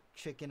that their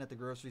chicken at the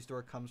grocery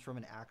store comes from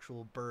an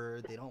actual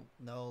bird. They don't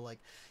know, like,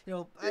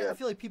 I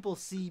feel like people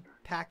see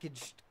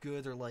packaged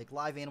goods or like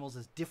live animals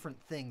as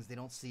different things. They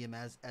don't see them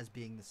as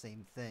being the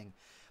same thing.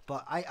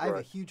 But I have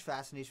a huge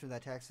fascination with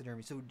that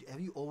taxidermy. So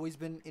have you always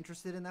been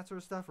interested in that sort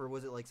of stuff, or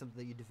was it like something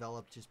that you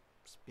developed just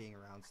being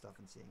around stuff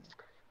and seeing it?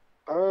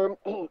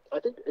 I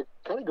think it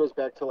kind of goes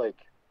back to like,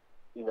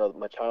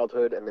 my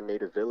childhood and the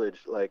native village.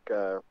 Like,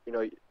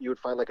 you would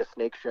find like a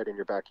snake shed in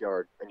your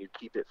backyard and you'd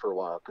keep it for a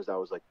while because that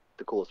was like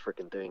the coolest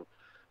freaking thing,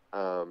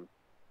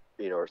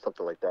 or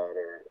something like that.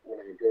 Or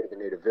when you go to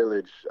the native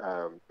village,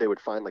 they would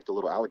find like the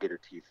little alligator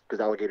teeth because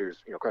alligators,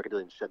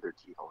 crocodilians shed their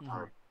teeth all the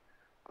time.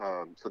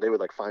 So they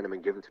would like find them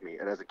and give them to me.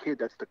 And as a kid,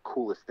 that's the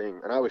coolest thing.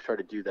 And I always try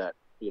to do that,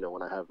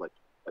 when I have like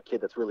a kid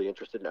that's really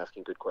interested in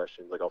asking good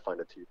questions. Like I'll find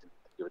a tooth and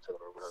give it to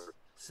them or whatever.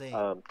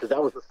 Same. Because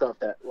that was the stuff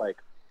that like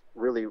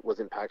really was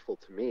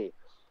impactful to me.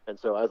 And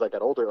so as I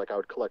got older, like I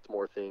would collect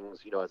more things,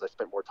 as I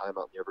spent more time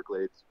out in the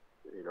Everglades,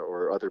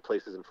 or other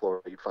places in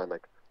Florida, you'd find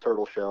like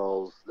turtle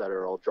shells that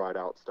are all dried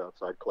out stuff.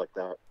 So I'd collect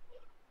that.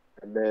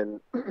 And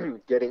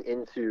then getting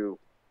into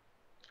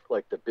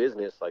like the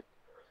business, like,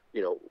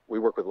 we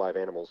work with live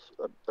animals.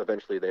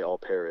 Eventually they all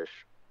perish,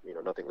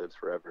 nothing lives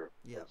forever.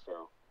 Yeah. And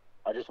so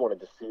I just wanted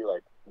to see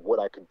like what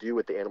I could do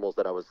with the animals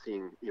that I was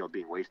seeing,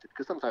 being wasted.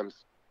 Because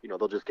sometimes,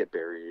 they'll just get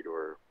buried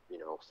or,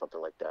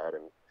 something like that.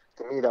 And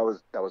to me, that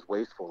was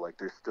wasteful. Like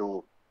there's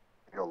still,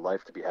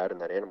 life to be had in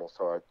that animal.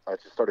 So I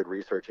just started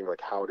researching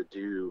like how to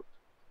do,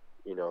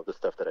 the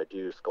stuff that I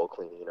do, skull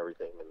cleaning and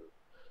everything.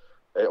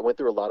 And I went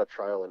through a lot of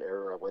trial and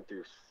error. I went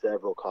through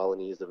several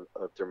colonies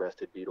of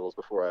domestic beetles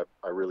before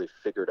I really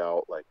figured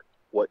out like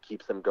what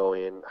keeps them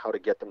going, how to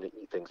get them to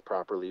eat things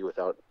properly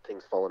without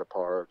things falling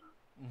apart,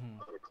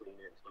 how to clean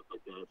it and stuff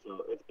like that.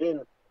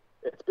 So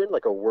it's been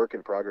like a work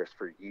in progress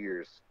for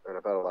years, and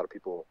I've had a lot of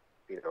people,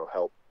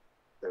 help.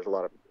 There's a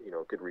lot of,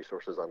 good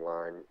resources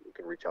online. You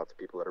can reach out to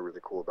people that are really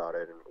cool about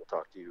it, and we'll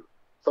talk to you.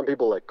 Some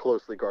people like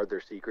closely guard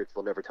their secrets.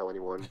 They'll never tell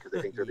anyone because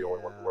they think they're the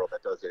only one in the world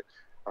that does it.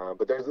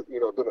 But there's,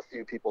 been a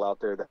few people out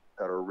there that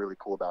are really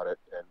cool about it.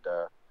 And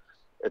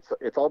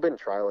it's all been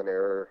trial and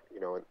error,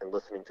 and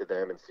listening to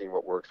them and seeing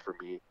what works for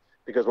me.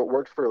 Because what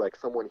works for like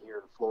someone here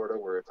in Florida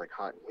where it's like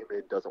hot and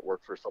humid doesn't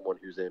work for someone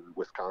who's in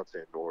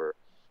Wisconsin or,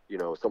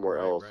 somewhere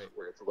else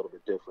where it's a little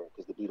bit different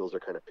because the beetles are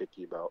kind of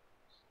picky about,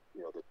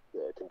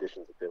 the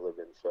conditions that they live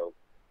in. So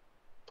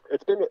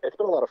it's been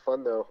a lot of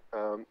fun though.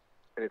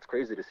 And it's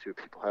crazy to see what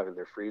people have in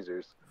their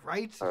freezers.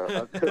 Right?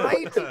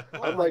 Right?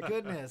 Oh my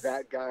goodness.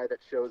 That guy that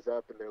shows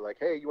up and they're like,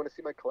 hey, you want to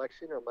see my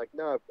collection? I'm like,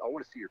 no, I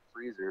want to see your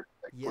freezer.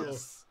 Like,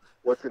 yes.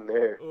 What's in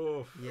there?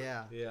 Oof.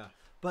 Yeah. Yeah.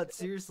 But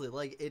seriously,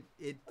 like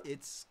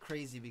it's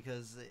crazy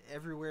because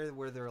everywhere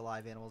where there are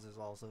live animals, there's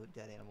also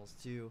dead animals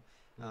too.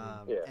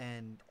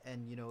 And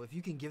if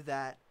you can give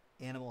that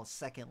animal a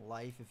second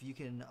life, if you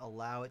can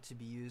allow it to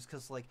be used,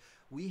 because like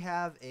we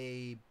have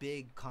a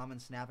big common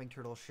snapping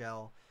turtle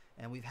shell,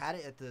 and we've had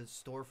it at the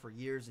store for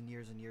years and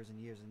years and years and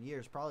years and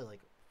years, probably like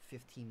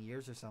 15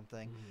 years or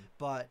something.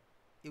 But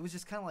it was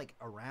just kind of like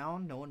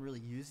around. No one really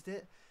used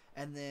it.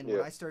 And then Yeah.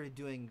 when I started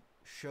doing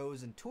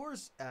shows and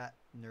tours at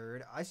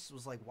Nerd, I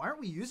was like, why aren't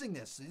we using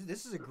this?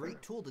 This is a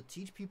great tool to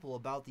teach people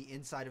about the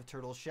inside of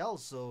turtle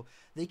shells so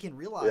they can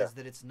realize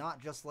that it's not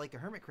just like a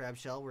hermit crab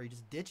shell where he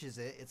just ditches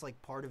it. It's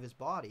like part of his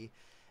body.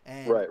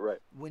 And Right.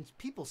 when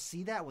people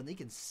see that, when they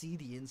can see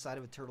the inside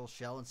of a turtle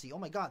shell and see, oh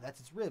my God,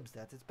 that's its ribs,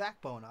 that's its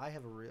backbone. I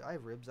have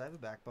ribs, I have a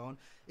backbone.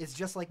 It's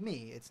just like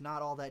me. It's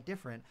not all that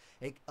different.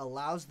 It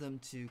allows them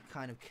to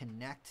kind of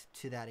connect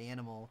to that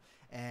animal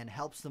and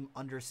helps them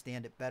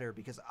understand it better,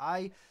 because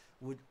I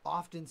would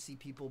often see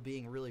people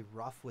being really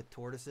rough with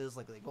tortoises,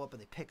 like they go up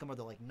and they pick them, or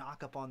they'll like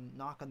knock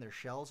on their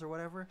shells or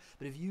whatever.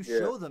 But if you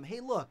show them, hey,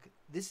 look,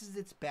 this is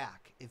its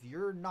back. If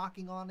you're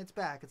knocking on its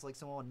back, it's like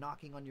someone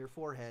knocking on your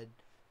forehead.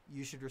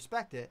 You should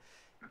respect it.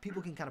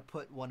 People can kind of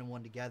put one and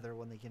one together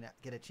when they can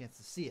get a chance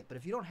to see it. But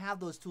if you don't have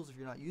those tools, if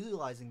you're not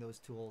utilizing those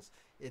tools,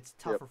 it's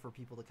tougher for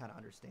people to kind of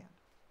understand.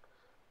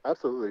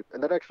 Absolutely.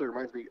 And that actually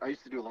reminds me, I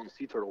used to do a lot of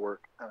sea turtle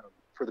work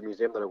for the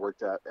museum that I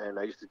worked at, and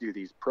I used to do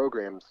these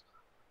programs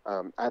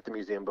at the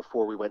museum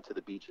before we went to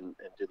the beach and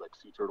did like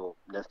sea turtle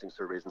nesting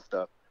surveys and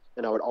stuff.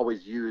 And I would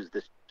always use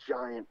this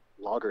giant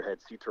loggerhead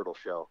sea turtle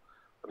shell.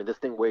 I mean, this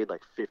thing weighed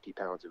like 50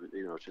 pounds. It was,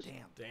 it's just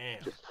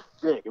just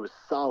thick. It was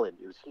solid.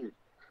 It was huge.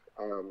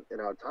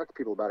 And I would talk to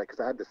people about it because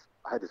I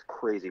had this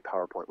crazy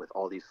PowerPoint with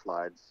all these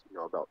slides,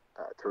 about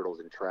turtles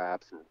in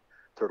traps and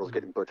turtles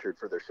getting butchered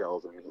for their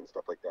shells and meat and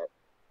stuff like that.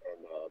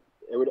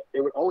 And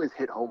it would always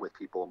hit home with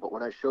people. But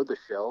when I showed the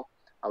shell,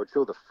 I would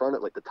show the front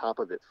at like the top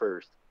of it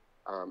first,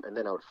 and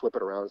then I would flip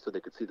it around so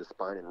they could see the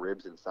spine and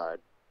ribs inside.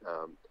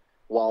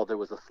 While there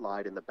was a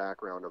slide in the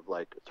background of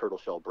like turtle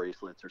shell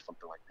bracelets or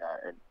something like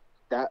that, and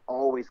that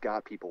always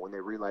got people when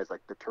they realized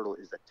like the turtle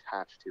is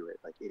attached to it,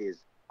 like it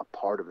is a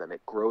part of them.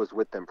 It grows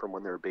with them from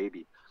when they're a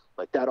baby.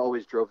 Like that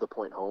always drove the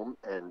point home,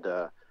 and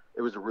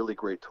it was a really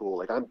great tool.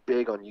 Like I'm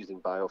big on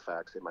using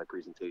biofacts in my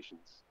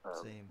presentations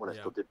when I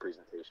still did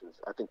presentations.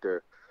 I think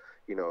they're,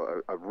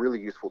 a really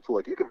useful tool.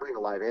 Like you can bring a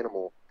live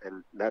animal,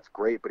 and that's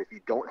great. But if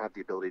you don't have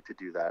the ability to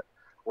do that,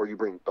 or you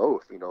bring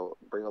both,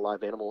 bring a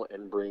live animal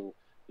and bring,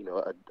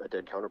 a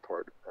dead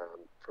counterpart,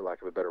 for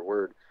lack of a better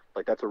word.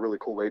 Like that's a really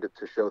cool way to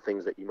show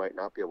things that you might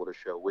not be able to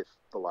show with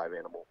the live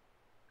animal.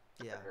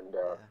 Yeah. And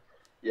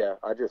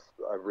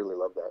I really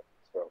love that.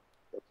 So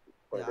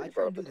that's yeah, I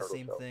try and do the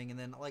same thing, and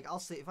then like I'll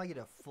say if I get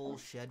a full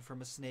shed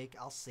from a snake,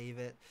 I'll save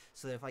it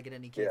so that if I get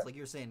any kids, like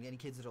you're saying, any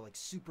kids that are like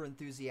super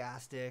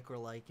enthusiastic or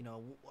like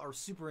are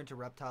super into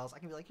reptiles, I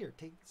can be like, here,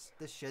 take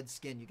this shed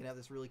skin. You can have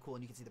this really cool,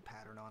 and you can see the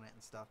pattern on it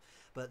and stuff.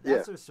 But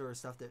that's the sort of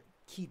stuff that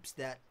keeps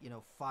that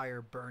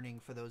fire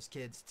burning for those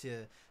kids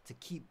to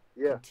keep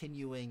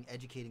continuing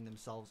educating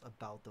themselves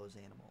about those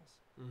animals.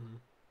 Mm-hmm.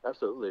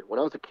 Absolutely. When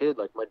I was a kid,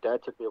 like my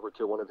dad took me over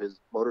to one of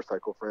his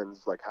motorcycle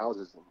friends' like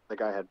houses, and the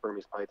guy had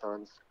Burmese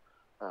pythons.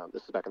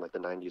 This is back in like the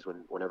 90s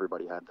when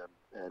everybody had them,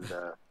 and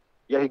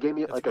he gave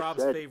me like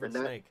Rob's a shed. favorite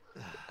snake.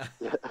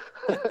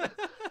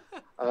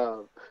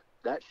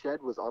 That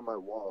shed was on my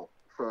wall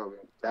from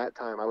that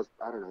time. I was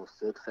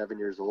 6, 7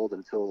 years old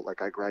until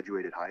like I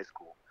graduated high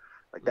school.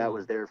 Like that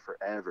was there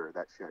forever.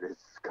 That shed is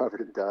covered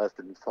in dust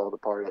and falling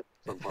apart at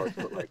some parts,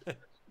 but like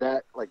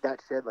that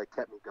shed like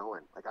kept me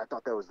going. Like I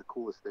thought that was the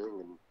coolest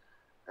thing,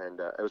 and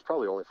it was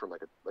probably only from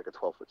like a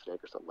 12-foot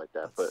snake or something like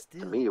that. But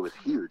to me, it was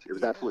huge. It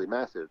was absolutely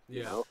massive.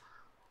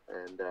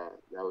 And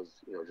that was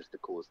just the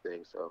coolest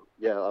thing. So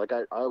like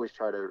I always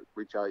try to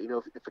reach out.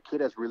 If a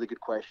kid has really good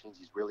questions,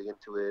 he's really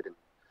into it,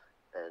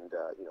 and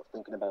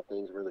thinking about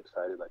things, really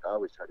excited. Like I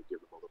always try to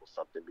give them a little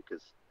something,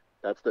 because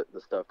that's the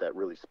stuff that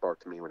really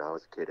sparked me when I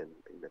was a kid and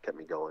kept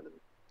me going. And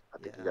I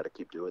think you got to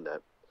keep doing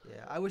that.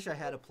 Yeah, I wish I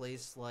had a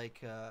place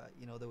like,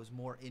 that was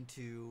more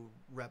into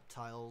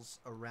reptiles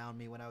around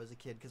me when I was a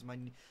kid, because my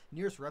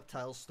nearest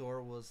reptile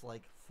store was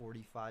like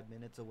 45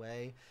 minutes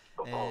away,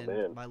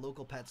 and my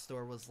local pet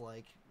store was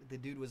like, the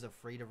dude was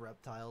afraid of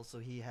reptiles, so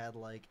he had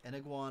like an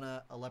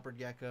iguana, a leopard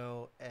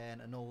gecko,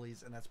 and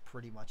anoles, and that's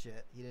pretty much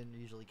it. He didn't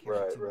usually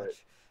care too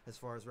much as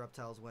far as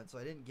reptiles went, so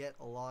I didn't get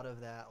a lot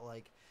of that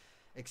like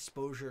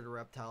exposure to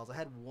reptiles. I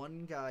had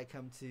one guy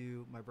come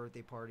to my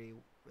birthday party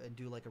and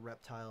do like a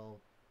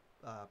reptile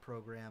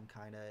program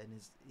kind of, and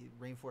his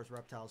Rainforest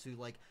Reptiles, who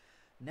like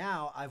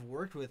now I've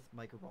worked with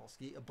Mike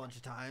Grabowski a bunch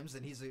of times,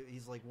 and he's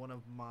like one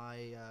of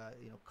my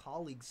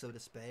colleagues, so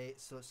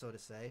to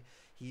say.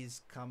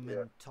 He's come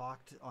and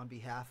talked on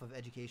behalf of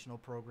educational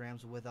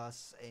programs with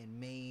us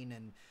in Maine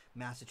and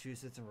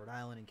Massachusetts and Rhode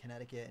Island and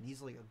Connecticut, and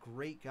he's like a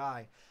great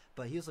guy.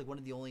 But he was like one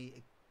of the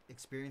only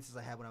experiences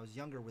I had when I was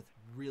younger with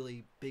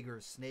really bigger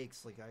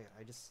snakes. Like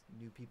I just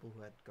knew people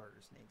who had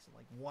garter snakes, and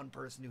like one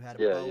person who had a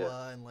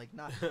boa, and like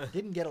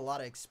didn't get a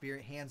lot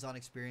of hands-on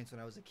experience when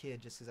I was a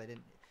kid, just because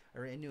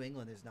in New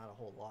England there's not a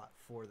whole lot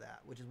for that,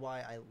 which is why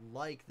I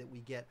like that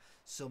we get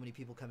so many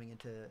people coming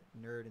into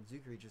Nerd and Zoo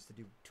Creatures to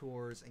do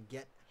tours and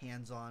get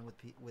hands-on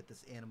with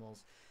these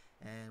animals.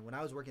 And when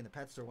I was working in the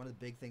pet store, one of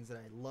the big things that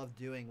I loved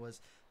doing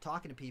was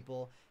talking to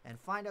people and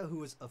find out who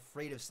was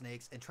afraid of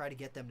snakes and try to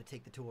get them to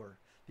take the tour.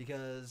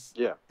 Because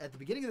at the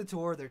beginning of the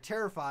tour, they're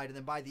terrified, and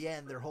then by the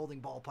end, they're holding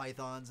ball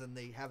pythons, and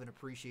they have an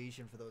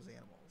appreciation for those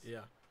animals.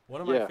 Yeah.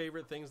 One of my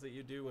favorite things that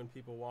you do when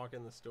people walk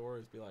in the store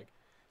is be like,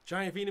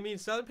 giant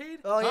Vietnamese centipede?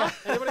 Oh, yeah.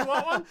 Huh? Anybody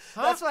want one?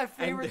 Huh? That's my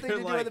favorite thing to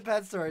do at the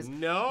pet stores.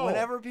 No.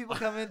 Whenever people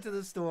come into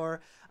the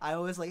store, I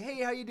always like,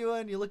 hey, how you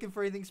doing? You looking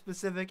for anything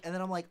specific? And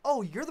then I'm like,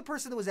 oh, you're the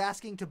person that was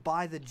asking to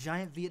buy the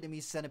giant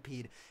Vietnamese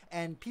centipede.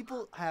 And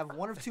people have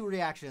one of two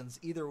reactions.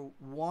 Either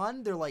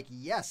one, they're like,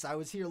 yes, I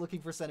was here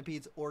looking for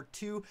centipedes. Or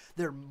two,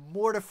 they're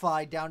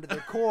mortified down to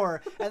their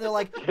core. And they're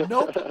like,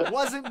 nope,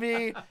 wasn't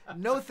me.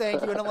 No,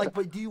 thank you. And I'm like,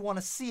 but do you want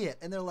to see it?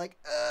 And they're like,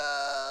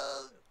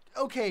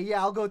 okay,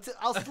 yeah, I'll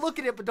look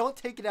at it, but don't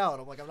take it out.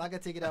 I'm like, I'm not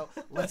gonna take it out.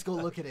 Let's go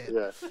look at it.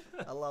 Yeah,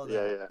 I love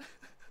that. Yeah,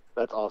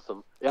 that's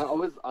awesome. Yeah, I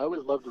always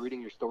loved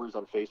reading your stories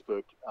on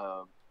Facebook.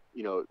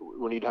 You know,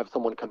 when you'd have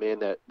someone come in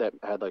that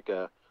had like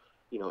a,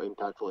 you know,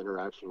 impactful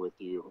interaction with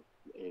you.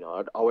 You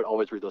know, I would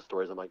always read those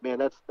stories. I'm like, man,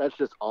 that's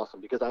just awesome,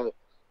 because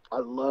I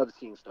love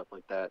seeing stuff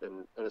like that,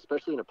 and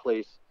especially in a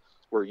place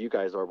where you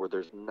guys are, where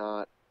there's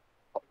not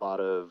a lot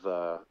of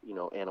you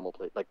know, animal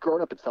places. Like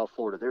growing up in South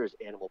Florida, there is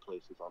animal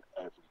places on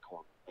every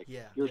corner. Like,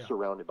 you're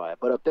surrounded by it.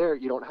 But up there,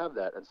 you don't have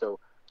that, and so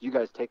you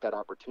guys take that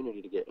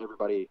opportunity to get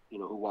everybody, you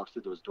know, who walks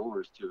through those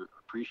doors to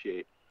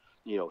appreciate,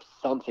 you know,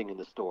 something in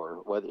the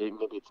store. Whether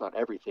maybe it's not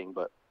everything,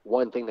 but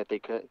one thing that they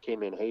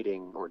came in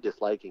hating or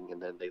disliking,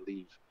 and then they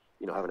leave,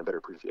 you know, having a better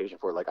appreciation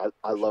for it. Like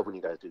I love when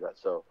you guys do that.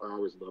 So I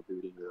always love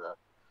reading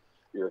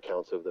your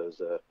accounts of those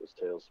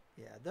tales.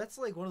 Yeah, that's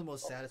like one of the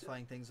most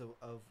satisfying things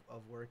of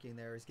working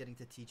there, is getting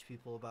to teach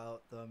people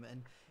about them.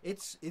 And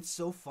it's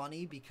so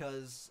funny,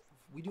 because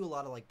we do a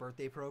lot of like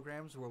birthday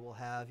programs where we'll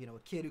have, you know, a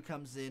kid who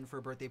comes in for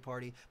a birthday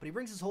party, but he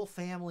brings his whole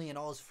family and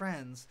all his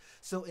friends.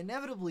 So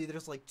inevitably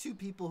there's like two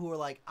people who are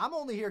like, I'm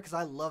only here because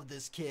I love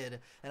this kid.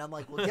 And I'm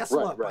like, well, guess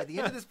what? By the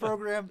end of this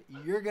program,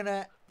 you're going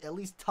to at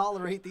least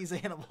tolerate these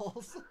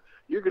animals.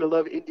 You're going to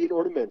love Indian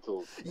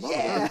ornamentals.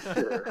 Yeah.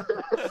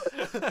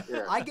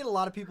 I get a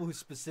lot of people who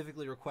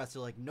specifically request,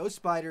 they're like, no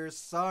spiders,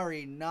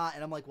 sorry, not.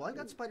 And I'm like, well, I've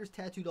got spiders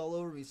tattooed all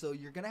over me, so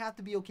you're going to have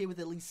to be okay with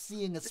at least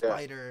seeing a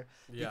spider,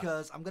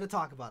 because I'm going to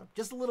talk about them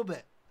just a little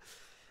bit.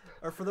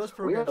 Or for those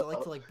programs, I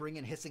like to like bring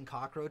in hissing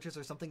cockroaches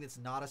or something that's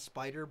not a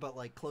spider, but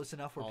like close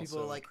enough where people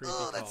are like,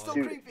 oh, that's still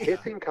creepy.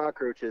 Hissing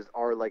cockroaches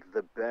are like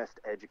the best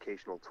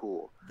educational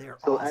tool. They're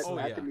so awesome.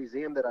 At the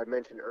museum that I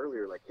mentioned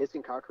earlier, like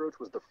hissing cockroach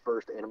was the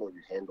first animal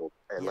you handled,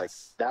 and like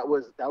that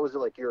was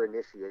like your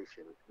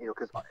initiation, you know,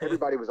 because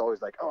everybody was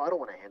always like, oh, I don't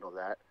want to handle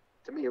that.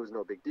 To me, it was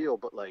no big deal,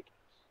 but like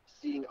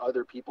seeing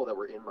other people that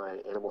were in my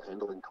animal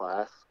handling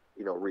class,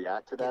 you know,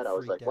 react to that, I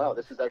was like, wow,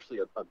 this is actually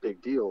a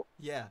big deal.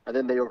 Yeah. And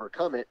then they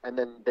overcome it, and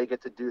then they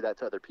get to do that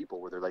to other people,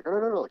 where they're like,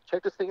 no, like,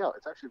 check this thing out.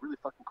 It's actually really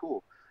fucking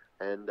cool.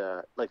 And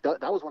like that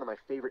was one of my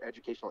favorite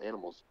educational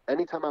animals.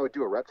 Anytime I would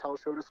do a reptile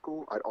show to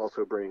school, I'd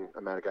also bring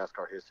a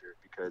Madagascar hisser,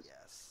 because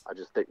I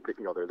just think that,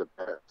 you know, they're the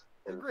best.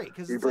 And they're great,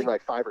 because you bring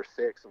like 5 or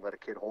 6 and let a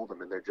kid hold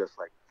them, and they're just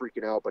like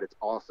freaking out, but it's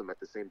awesome at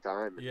the same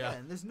time.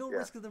 And there's no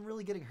risk of them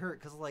really getting hurt,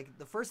 because like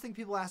the first thing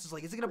people ask is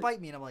like, is it gonna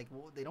bite me? And I'm like,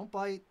 well, they don't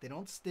bite, they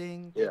don't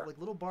sting, they have like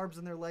little barbs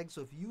in their legs,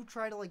 so if you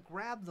try to like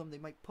grab them, they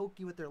might poke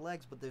you with their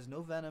legs, but there's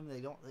no venom.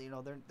 They don't, you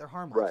know, they're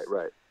harmless.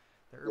 Right.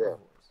 They're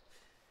herbivores.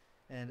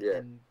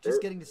 And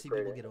just getting to see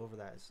people get over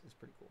that is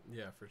pretty cool.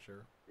 Yeah, for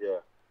sure. Yeah,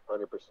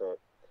 100%.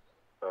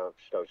 I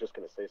was just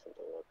going to say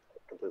something. I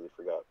completely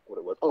forgot what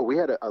it was. Oh, we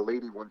had a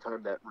lady one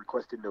time that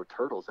requested no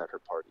turtles at her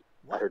party,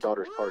 at her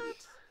daughter's party.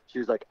 She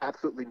was like,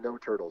 absolutely no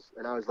turtles.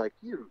 And I was like,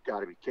 you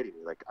got to be kidding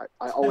me. Like,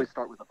 I always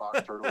start with a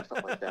box turtle or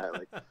something like that.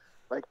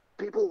 Like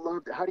people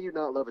loved, how do you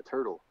not love a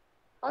turtle?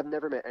 I've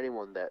never met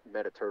anyone that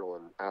met a turtle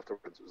and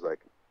afterwards was like,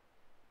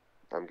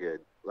 I'm good.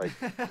 Like,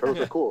 turtles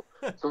are cool.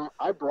 So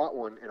I brought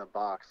one in a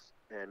box,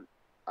 and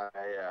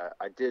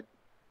I did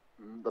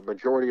the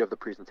majority of the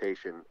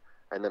presentation.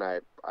 And then I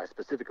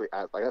specifically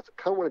asked, like, I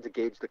kind of wanted to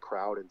gauge the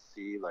crowd and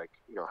see, like,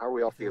 you know, how are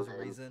we all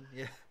feeling?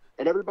 Yeah.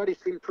 And everybody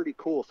seemed pretty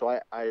cool. So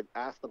I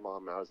asked the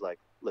mom, and I was like,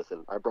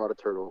 listen, I brought a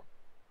turtle.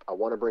 I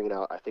want to bring it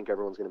out. I think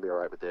everyone's going to be all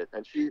right with it.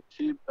 And she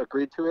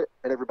agreed to it,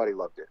 and everybody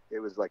loved it.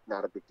 It was, like,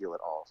 not a big deal at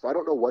all. So I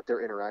don't know what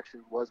their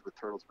interaction was with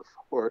turtles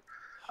before.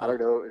 I don't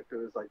know if it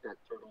was, like, that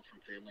turtle from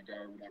Family Guy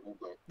or whatever,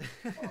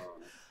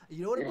 but...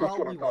 you know what it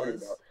probably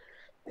was?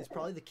 It's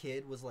probably the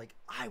kid was like,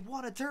 I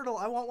want a turtle.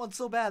 I want one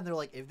so bad. And they're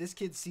like, if this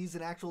kid sees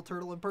an actual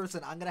turtle in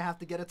person, I'm going to have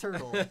to get a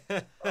turtle.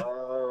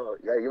 Oh,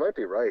 yeah, you might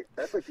be right.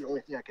 That's like the only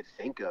thing I could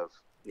think of,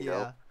 you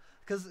know?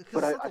 Because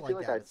I something feel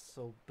like that is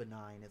so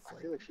benign. I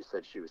feel like she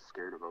said she was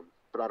scared of them,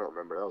 but I don't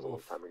remember. That was a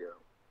long time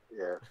ago.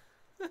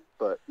 Yeah.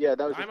 But, yeah,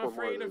 that was just I'm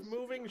afraid of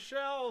moving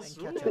shells.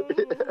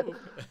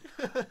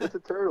 It's a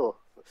turtle.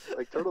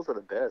 Like turtles are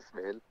the best,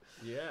 man.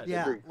 Yeah.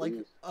 Yeah, They're like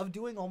huge. of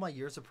doing all my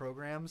years of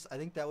programs, I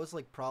think that was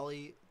like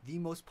probably the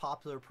most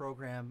popular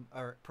program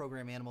or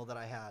program animal that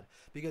I had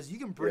because you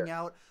can bring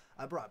out.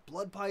 I brought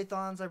blood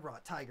pythons, I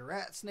brought tiger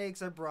rat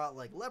snakes, I brought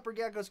like leopard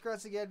geckos,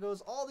 crested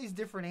geckos, all these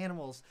different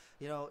animals.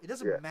 You know, it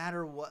doesn't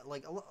matter what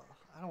like.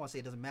 I don't want to say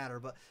it doesn't matter,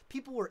 but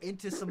people were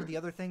into some of the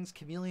other things.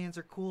 Chameleons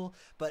are cool,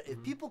 but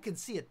if people can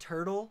see a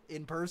turtle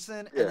in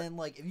person, and then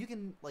like if you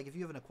can like if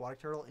you have an aquatic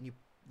turtle and you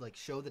like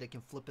show that it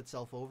can flip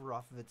itself over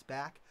off of its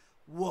back.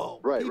 Whoa!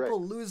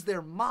 People lose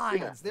their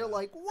minds. Yeah. They're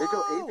like, "Whoa!" They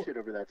go apeshit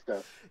over that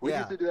stuff. We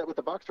used to do that with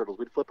the box turtles.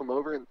 We'd flip them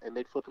over, and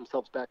they'd flip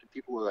themselves back, and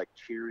people were like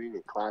cheering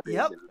and clapping.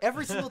 Yep, and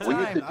every single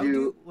time.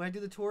 When I do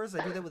the tours,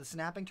 I do that with a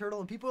snapping turtle,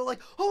 and people are like,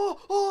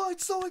 "Oh,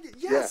 it's so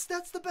yes,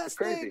 that's the best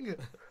thing."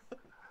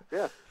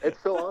 Yeah,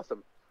 it's so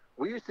awesome.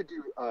 We used to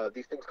do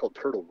these things called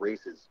turtle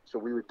races. So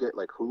we would get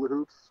like hula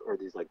hoops or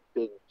these like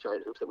big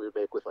giant hoops that we would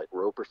make with like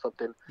rope or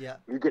something. Yeah.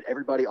 You get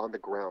everybody on the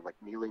ground, like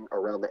kneeling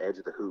around the edge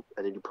of the hoop,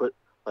 and then you put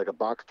like a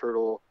box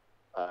turtle,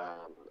 a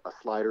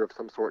slider of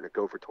some sort, and a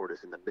gopher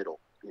tortoise in the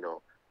middle, you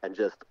know, and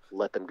just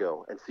let them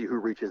go and see who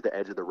reaches the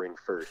edge of the ring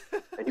first.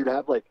 And you'd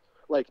have like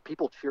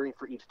people cheering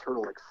for each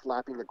turtle, like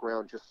slapping the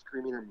ground, just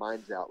screaming their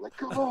minds out, like,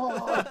 come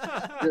on!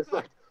 Just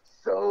like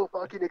so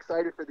fucking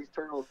excited for these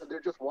turtles, and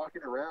they're just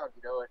walking around,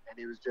 you know, and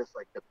it was just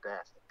like the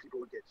best.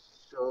 People would get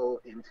so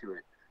into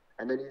it.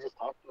 And then you just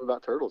talk to them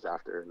about turtles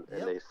after,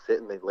 and they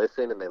sit and they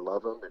listen and they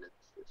love them, and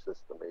it's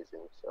just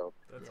amazing. So,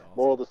 that's awesome.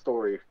 Moral of the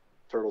story: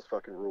 turtles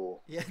fucking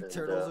rule. Yeah, and,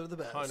 turtles are the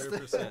best.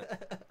 100%.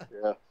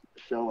 Yeah,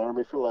 Shell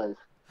Army for life.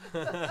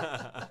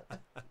 Yeah.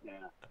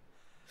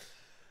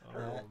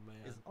 Oh man,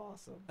 it's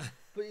awesome.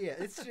 But yeah,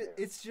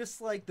 it's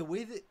just like the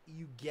way that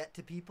you get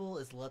to people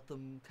is let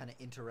them kind of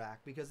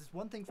interact, because it's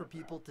one thing for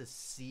people to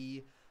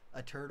see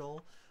a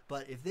turtle,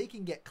 but if they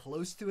can get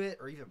close to it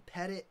or even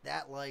pet it,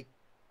 that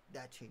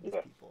changes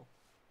people.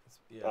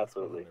 Yeah,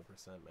 absolutely,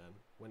 100%, man.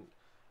 When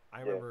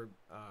I remember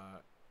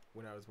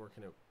when I was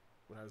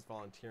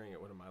volunteering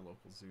at one of my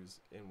local zoos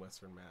in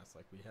Western Mass,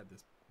 like we had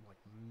this like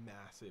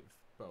massive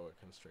boa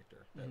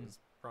constrictor that was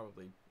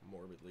probably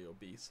morbidly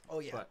obese. Oh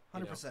yeah,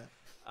 100%.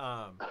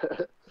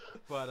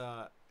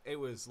 But it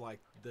was like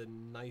the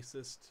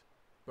nicest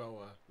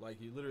boa. Like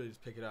you literally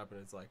just pick it up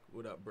and it's like,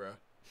 "What up, bruh?"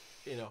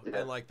 You know,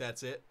 and like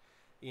that's it.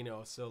 You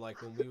know, so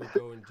like when we would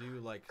go and do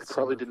like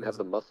probably didn't have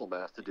the muscle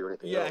mass to do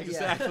anything. Yeah, else.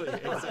 exactly.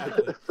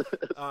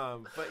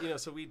 But you know,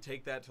 so we'd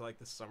take that to like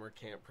the summer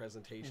camp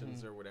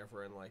presentations or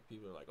whatever, and like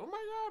people are like, "Oh my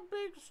god,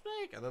 big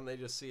snake!" And then they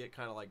just see it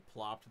kind of like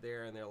plopped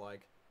there, and they're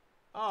like,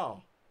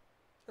 "Oh,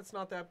 that's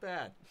not that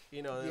bad."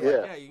 You know, and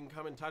they're like, "Yeah, you can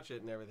come and touch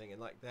it and everything," and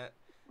like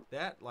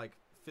that like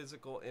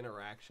physical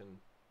interaction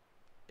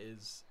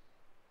is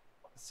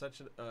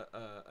such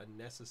a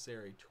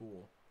necessary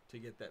tool to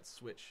get that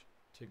switch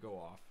to go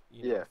off,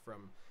 you know,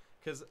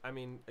 because I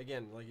mean,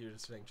 again, like you were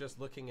just saying, just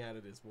looking at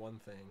it is one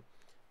thing,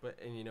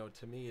 and you know,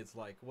 to me, it's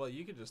like, well,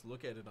 you could just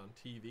look at it on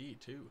TV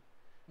too,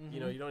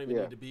 you know, you don't even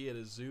need to be at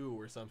a zoo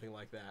or something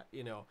like that,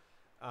 you know,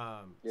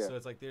 so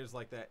it's like there's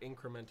like that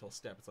incremental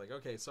step. It's like,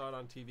 okay, saw it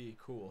on TV,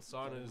 cool.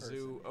 Saw it in a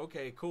zoo,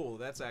 okay, cool.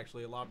 That's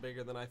actually a lot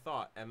bigger than I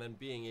thought. And then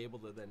being able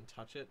to then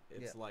touch it,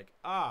 it's like,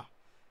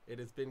 it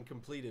has been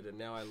completed, and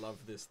now I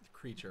love this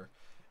creature.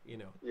 You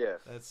know,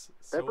 that's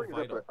so that brings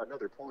vital. Up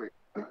another point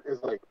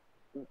is like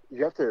you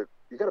got to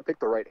pick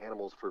the right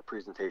animals for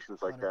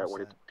presentations like 100%. That.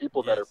 When it's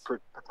people that are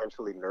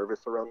potentially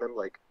nervous around them,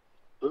 like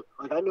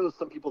I know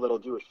some people that'll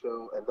do a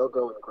show and they'll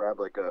go and grab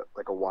like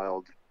a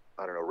wild,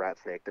 I don't know, rat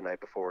snake the night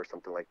before or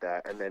something like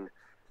that, and then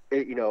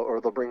you know, or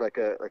they'll bring like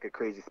a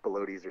crazy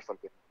spilotes or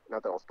something.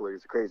 Not that all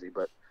spilotes are crazy,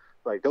 but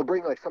like they'll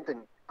bring like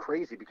something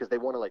crazy because they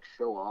want to like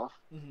show off,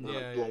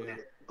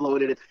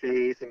 blowing in its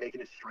face and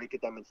making it strike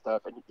at them and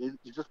stuff, and you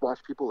just watch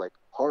people like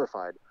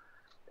horrified,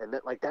 and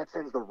that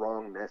sends the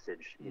wrong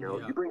message. You know,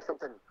 you bring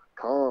something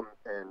calm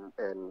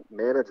and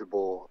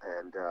manageable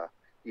and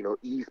you know,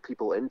 ease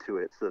people into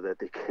it so that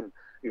they can,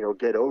 you know,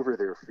 get over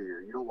their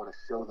fear. You don't want to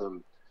show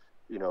them,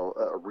 you know,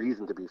 a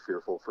reason to be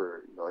fearful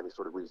for, you know, any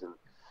sort of reason.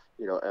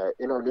 You know,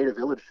 in our native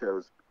village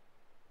shows,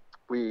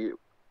 we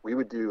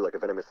would do like a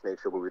venomous snake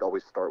show, but we'd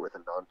always start with a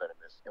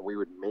non-venomous, and we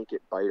would make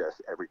it bite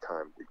us every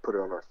time. We'd put it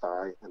on our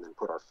thigh and then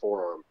put our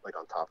forearm like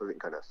on top of it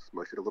and kind of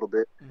smush it a little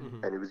bit.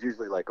 And it was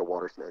usually like a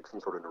water snake,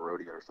 some sort of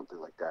Nerodia or something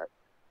like that.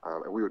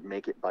 And we would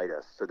make it bite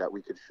us so that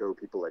we could show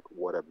people like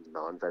what a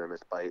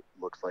non-venomous bite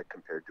looks like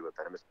compared to a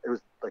venomous. It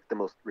was like the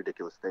most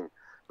ridiculous thing,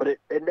 but it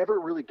never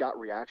really got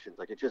reactions.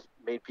 Like it just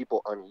made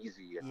people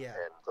uneasy and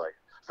like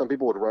some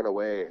people would run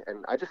away,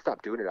 and I just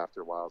stopped doing it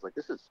after a while. I was like,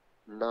 this is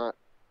not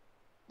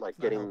like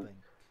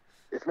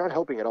it's not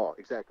helping at all.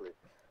 Exactly.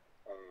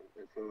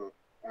 And so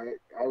I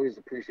always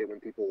appreciate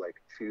when people like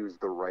choose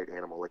the right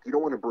animal. Like you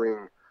don't want to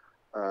bring,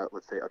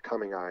 let's say, a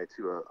coming eye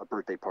to a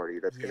birthday party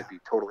that's going to be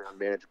totally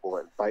unmanageable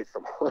and bite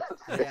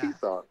someone's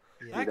face off.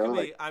 That could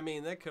be. I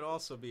mean, that could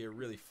also be a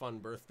really fun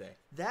birthday.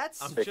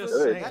 That's I'm just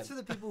saying. That's for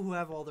the people who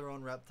have all their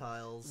own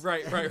reptiles.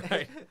 Right.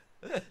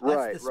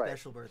 Right, That's the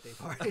special birthday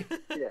party.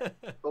 Yeah,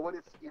 but when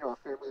it's a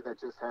family that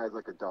just has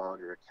like a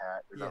dog or a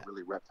cat, they're not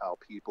really reptile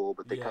people,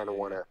 but they kind of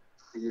want to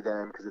see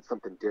them because it's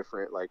something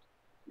different. Like,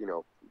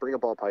 bring a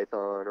ball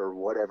python or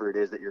whatever it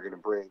is that you're going to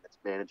bring that's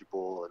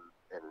manageable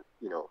and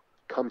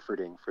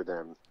comforting for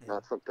them.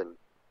 Not something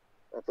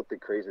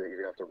crazy that you're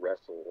gonna have to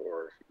wrestle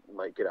or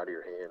might get out of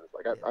your hands.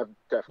 Like I've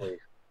definitely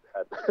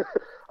had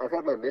I've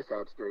had my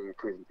mishaps during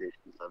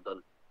presentations. I've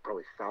done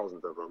probably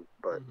thousands of them,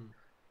 but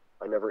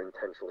I never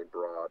intentionally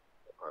brought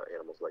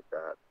animals like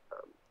that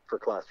for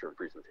classroom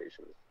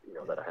presentations.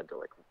 That I had to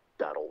like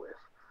battle with.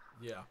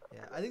 Yeah.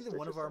 I think that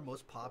one of our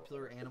most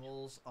popular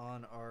animals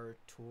on our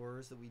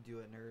tours that we do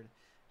at Nerd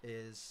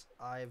is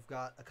I've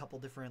got a couple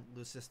different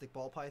leucistic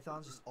ball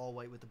pythons, just all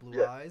white with the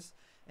blue eyes,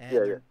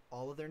 and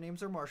all of their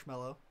names are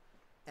Marshmallow.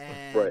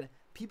 And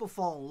people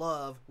fall in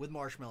love with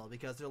Marshmallow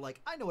because they're like,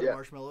 I know what a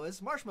marshmallow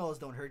is. Marshmallows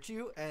don't hurt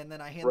you. And then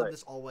I hand them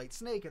this all white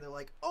snake, and they're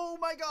like, oh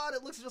my god,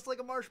 it looks just like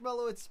a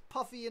marshmallow. It's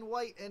puffy and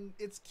white, and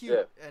it's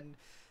cute. And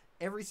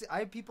I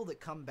have people that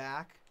come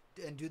back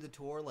and do the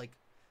tour like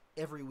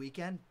every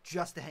weekend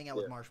just to hang out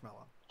with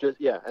Marshmallow.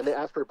 And they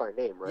ask for it by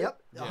name, right?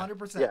 Yep,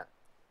 100%. Yeah.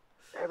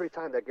 Every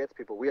time that gets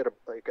people, we had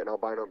an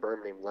albino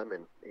berm named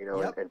Lemon,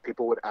 and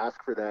people would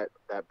ask for that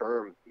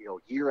berm,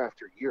 year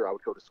after year. I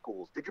would go to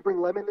schools. Did you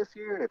bring Lemon this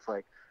year? And it's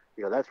like,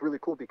 that's really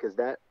cool because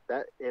that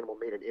animal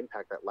made an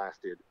impact that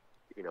lasted,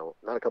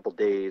 not a couple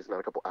days, not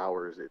a couple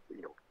hours,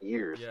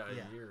 years. Yeah, a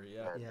year,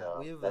 And,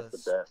 we have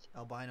that's the best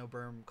albino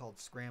berm called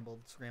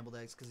Scrambled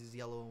eggs because he's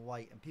yellow and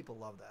white, and people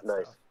love that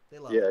nice stuff. They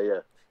love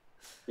it.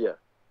 Yeah.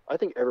 I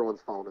think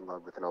everyone's fallen in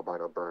love with an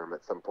albino berm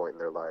at some point in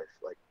their life.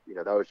 Like,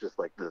 that was just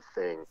like the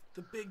thing.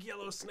 The big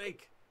yellow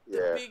snake. Yeah.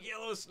 The big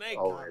yellow snake.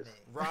 Always.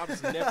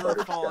 Rob's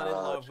never fallen in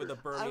love with a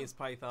Burmese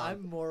python.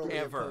 I'm morally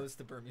opposed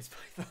to Burmese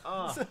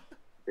pythons.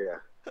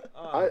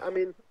 I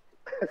mean...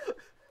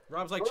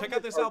 Rob's like, check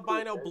out this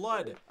albino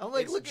blood. I'm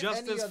like, it's look just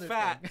at any as other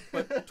fat,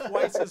 thing. but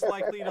twice as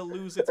likely to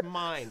lose its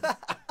mind.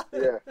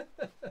 Yeah.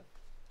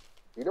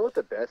 You know what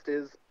the best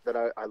is that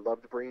I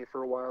loved bringing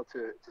for a while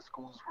to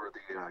schools were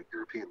the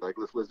European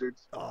legless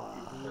lizards.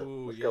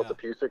 Oh,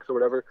 Scaltopusics or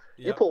whatever.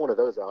 Yep. You pull one of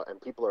those out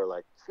and people are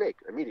like, snake,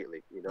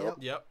 immediately,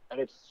 Yep. And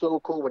it's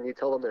so cool when you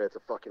tell them that it's a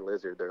fucking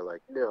lizard. They're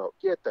like, no,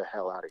 get the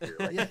hell out of here.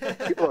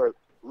 Like, people are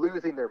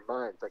losing their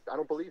minds. Like, I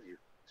don't believe you.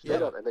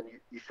 Straight up. And then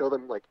you show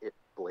them, like, it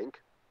blink.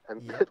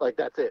 And, like,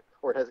 that's it.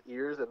 Or it has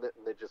ears, and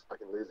they just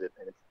fucking lose it.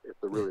 And it's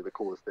really the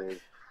coolest thing.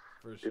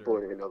 For sure. People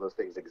don't even know those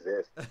things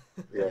exist.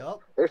 Yeah.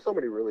 There's so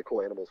many really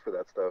cool animals for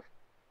that stuff.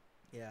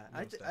 Yeah,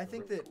 I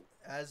think that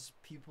as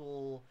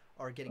people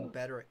are getting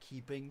better at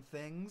keeping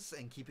things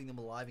and keeping them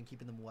alive and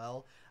keeping them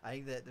well, I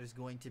think that there's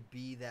going to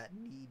be that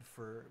need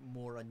for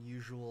more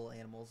unusual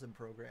animals in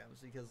programs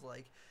because,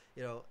 like,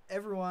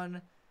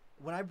 everyone,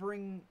 when I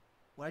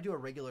do a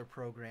regular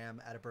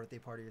program at a birthday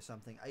party or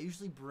something, I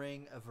usually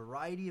bring a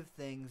variety of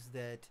things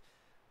that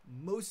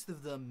most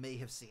of them may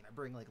have seen. I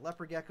bring like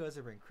leopard geckos,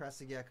 I bring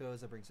crested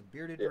geckos, I bring some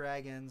bearded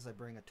dragons, I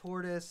bring a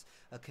tortoise,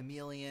 a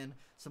chameleon,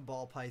 some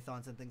ball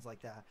pythons and things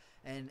like that.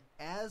 And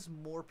as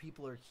more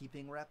people are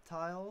keeping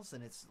reptiles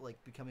and it's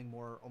like becoming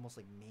more almost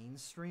like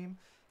mainstream,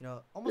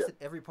 almost at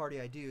every party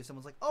I do,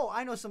 someone's like, oh,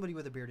 I know somebody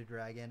with a bearded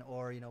dragon,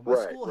 or my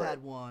school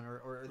had one,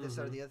 or this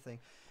or the other thing.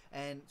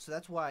 And so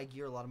that's why I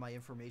gear a lot of my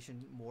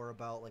information more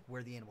about like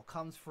where the animal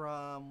comes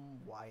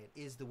from, why it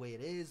is the way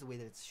it is, the way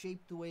that it's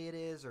shaped the way it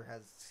is, or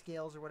has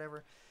scales or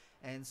whatever.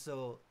 And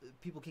so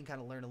people can kind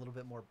of learn a little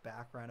bit more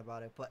background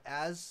about it. But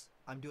as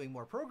I'm doing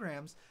more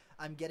programs,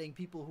 I'm getting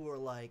people who are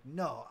like,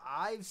 no,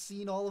 I've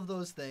seen all of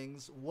those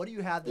things. What do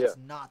you have that's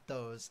not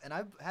those? And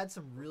I've had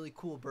some really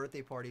cool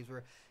birthday parties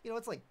where,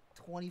 it's like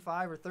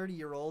 25 or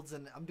 30-year-olds,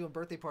 and I'm doing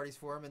birthday parties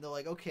for them, and they're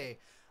like, okay,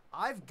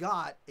 I've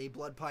got a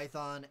blood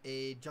python,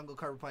 a jungle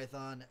carpet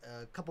python,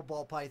 a couple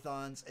ball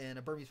pythons, and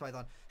a Burmese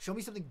python. Show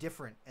me something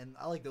different. And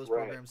I like those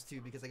programs too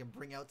because I can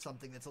bring out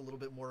something that's a little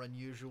bit more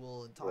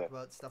unusual and talk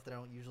about stuff that I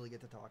don't usually get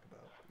to talk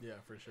about. Yeah,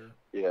 for sure.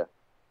 Yeah. Have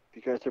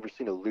you guys ever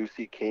seen a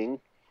Lucy King?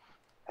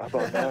 How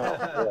about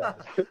now?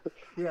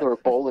 Or a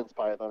Bolin's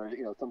python,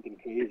 or something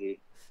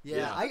crazy.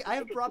 Yeah, I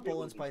have brought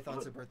Bolin's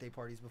pythons at birthday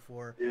parties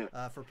before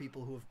for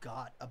people who have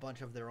got a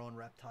bunch of their own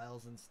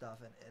reptiles and stuff,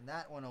 and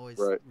that one always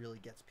really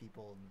gets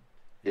people.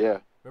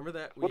 Remember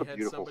that we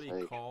had somebody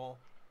call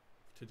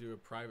to do a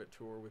private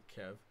tour with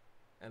Kev,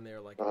 and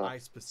they're like, I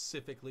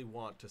specifically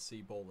want to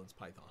see Bolin's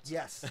pythons.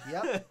 Yes,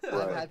 yep.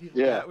 I've had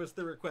people. That was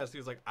the request. He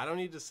was like, I don't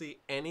need to see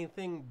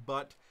anything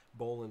but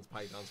Bolin's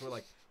pythons. We're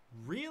like,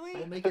 really?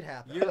 We'll make it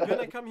happen. You're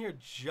gonna come here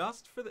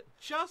just for the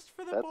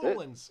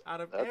Bolins out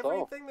of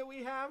everything that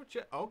we have?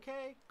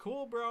 Okay,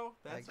 cool, bro.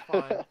 That's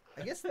fine.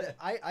 I guess that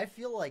I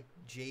feel like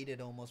jaded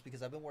almost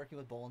because I've been working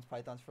with Bolin's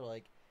pythons for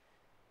like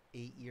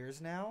 8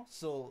 years now.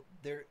 So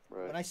they're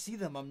when I see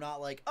them, I'm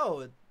not like,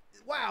 oh,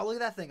 wow, look at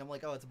that thing. I'm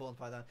like, oh, it's a Bolin's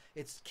python.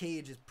 Its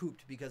cage is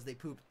pooped because they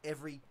poop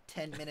every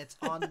 10 minutes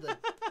on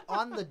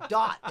the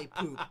dot. They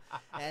poop.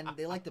 and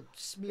they like to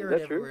smear Is it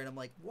that true? everywhere. And I'm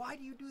like, why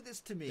do you do this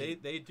to me?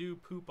 They do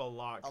poop a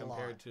lot A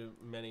compared lot. to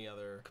many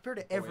other Compared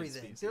to boy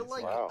everything, species. they're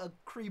like Wow.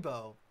 a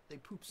Crebo. They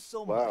poop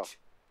so Wow. much.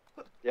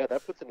 Yeah,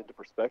 that puts it into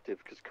perspective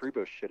because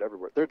Cribos shit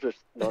everywhere. They're just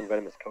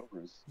non-venomous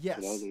cobras.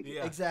 Yes, They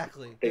Yeah.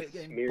 exactly. They And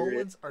smear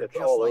it, Bolins are it's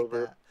just all like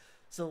over. that.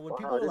 So when Wow,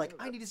 people I are didn't like, know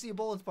 "I that. need to see a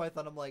Bolins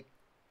python," I'm like,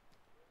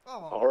 "Oh,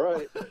 All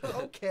right.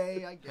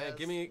 okay, I guess." Hey,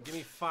 give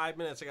me 5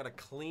 minutes. I gotta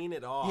clean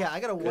it off. Yeah, I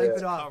gotta wipe Yeah.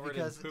 it off Covered in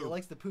because it poop.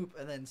 likes to poop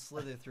and then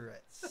slither through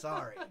it.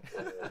 Sorry.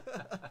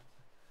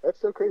 That's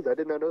so crazy. I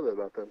did not know that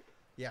about them.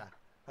 Yeah,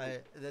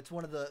 that's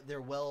one of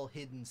their well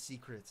hidden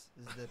secrets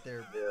is that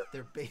they're Yeah.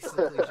 they're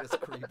basically just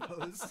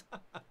creepos.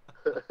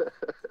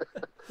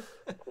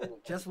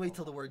 Just wait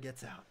till the word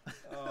gets out.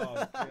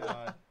 Oh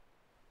god.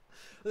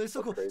 They're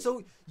so cool. Crazy.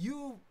 So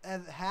you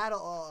have had a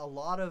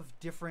lot of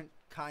different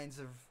kinds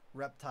of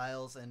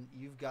reptiles, and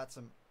you've got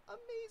some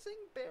amazing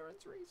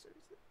Barons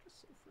racers. They're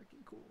just so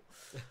freaking cool.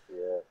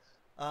 Yes.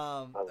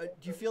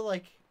 Do you feel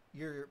like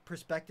your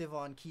perspective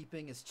on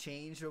keeping has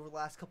changed over the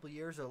last couple of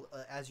years, or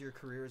as your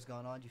career has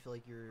gone on? Do you feel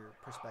like your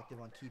perspective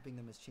on keeping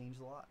them has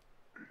changed a lot?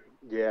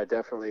 Yeah,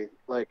 definitely.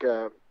 Like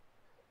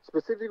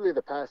specifically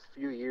the past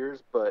few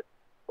years, but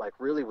like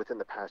really within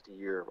the past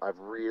year, I've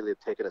really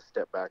taken a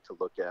step back to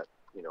look at,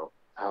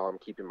 how I'm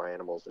keeping my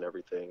animals and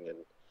everything.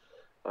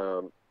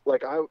 And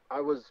like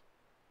I was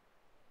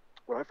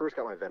when I first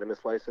got my venomous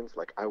license,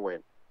 like I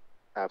went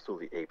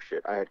absolutely ape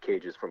shit. I had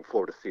cages from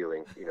floor to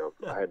ceiling.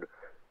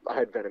 I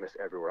had venomous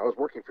everywhere. I was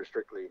working for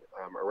Strictly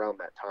around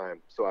that time,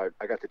 so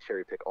I got to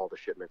cherry pick all the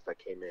shipments that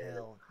came in.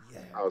 Hell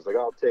yeah. I was like,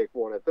 I'll take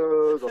one of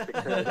those. I'll take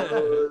 10 of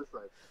those.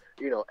 Like,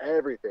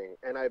 everything.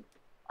 And I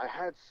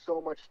had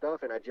so much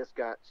stuff, and I just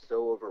got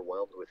so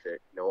overwhelmed with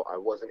it. I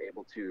wasn't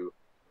able to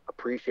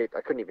appreciate.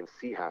 I couldn't even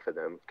see half of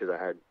them because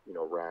I had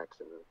racks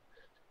and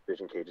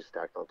vision cages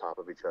stacked on top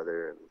of each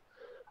other, and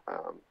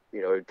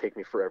it'd take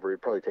me forever.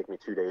 It'd probably take me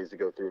 2 days to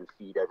go through and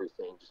feed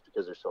everything just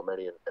because there's so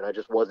many, and I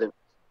just wasn't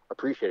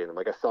appreciating them.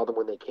 Like I saw them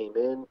when they came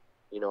in,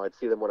 I'd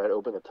see them when I'd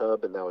open the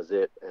tub, and that was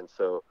it. And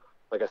so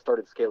like I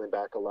started scaling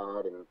back a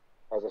lot, and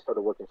as I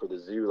started working for the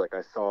zoo, like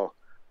I saw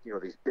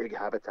these big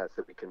habitats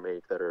that we can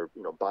make that are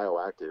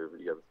bioactive.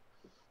 You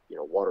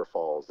have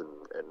waterfalls and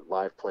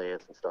live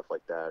plants and stuff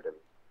like that,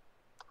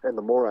 and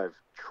the more I've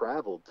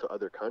traveled to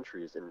other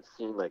countries and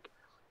seen like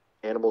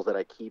animals that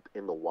I keep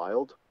in the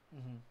wild,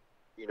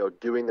 Mm-hmm.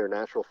 doing their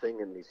natural thing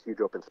in these huge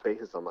open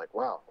spaces, I'm like,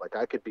 wow, like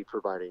I could be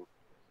providing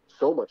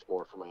so much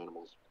more for my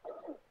animals.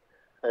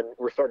 And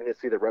we're starting to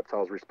see the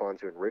reptiles respond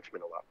to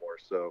enrichment a lot more.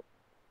 So,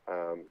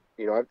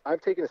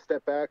 I've taken a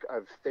step back.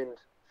 I've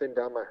thinned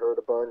down my herd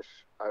a bunch.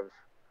 I've,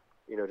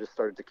 just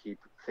started to keep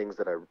things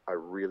that I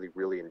really,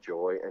 really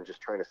enjoy and just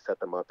trying to set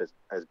them up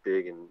as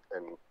big and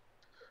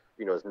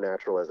as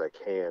natural as I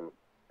can.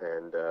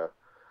 And,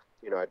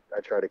 I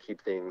try to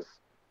keep things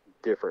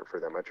different for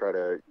them. I try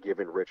to give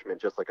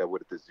enrichment just like I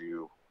would at the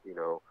zoo,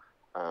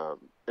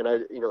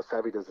 and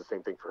Savvy does the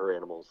same thing for her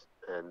animals.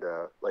 And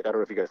like, I don't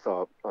know if you guys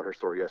saw on her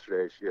story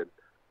yesterday, she had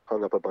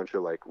hung up a bunch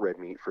of like red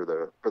meat for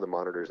the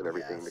monitors and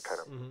everything to Yes.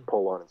 kind of Mhm.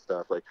 pull on and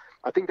stuff. Like,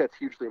 I think that's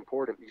hugely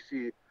important. You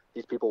see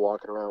these people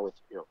walking around with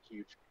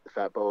huge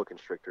fat boa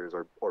constrictors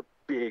or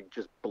big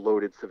just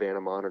bloated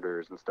savanna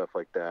monitors and stuff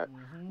like that.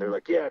 Mm-hmm. They're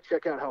like, yeah,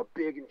 check out how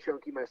big and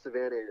chunky my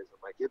savanna is. I'm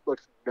like, it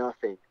looks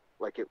nothing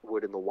like it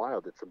would in the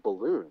wild. It's a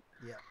balloon.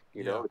 Yeah.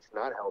 It's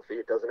not healthy.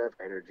 It doesn't have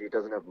energy. It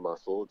doesn't have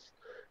muscle. It's,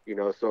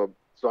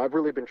 so I've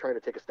really been trying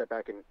to take a step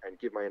back and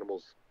give my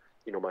animals,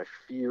 my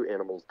few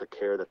animals, the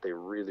care that they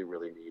really,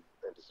 really need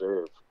and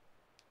deserve.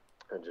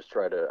 And just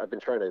I've been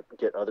trying to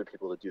get other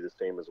people to do the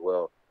same as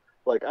well.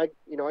 Like I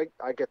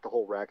get the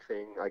whole rack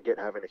thing. I get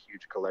having a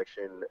huge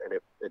collection, and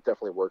it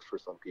definitely works for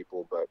some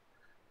people. But,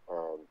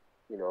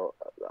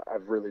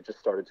 I've really just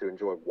started to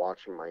enjoy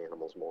watching my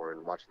animals more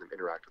and watching them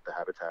interact with the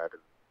habitat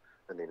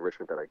and the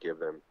enrichment that I give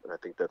them. And I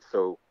think that's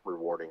so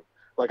rewarding.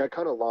 Like I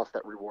kind of lost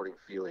that rewarding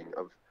feeling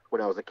of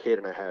when I was a kid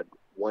and I had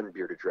one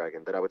bearded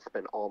dragon that I would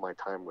spend all my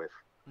time with,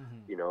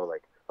 Mm-hmm.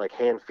 like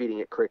hand feeding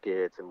it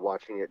crickets and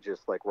watching it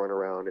just like run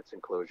around its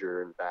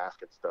enclosure and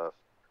bask and stuff.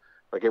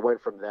 Like it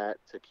went from that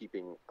to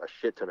keeping a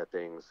shit ton of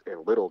things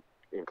in little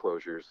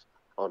enclosures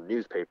on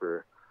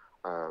newspaper,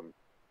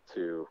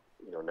 to,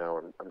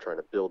 now I'm trying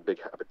to build big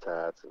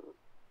habitats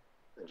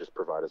and just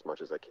provide as much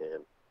as I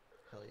can.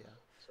 Hell yeah.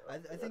 So, I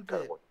think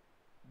kind that of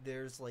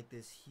there's like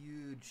this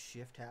huge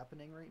shift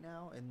happening right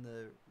now in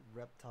the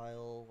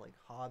reptile like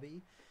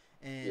hobby,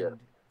 and Yeah.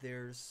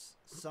 there's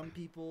some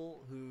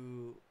people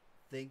who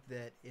think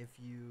that if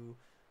you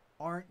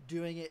aren't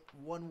doing it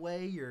one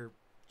way, you're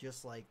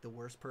just like the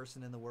worst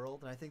person in the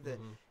world. And I think that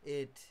Mhm.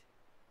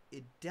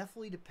 it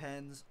definitely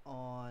depends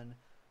on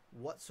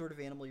what sort of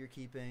animal you're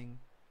keeping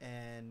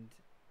and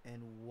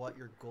what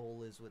your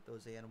goal is with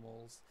those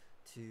animals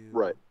to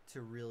Right.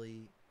 to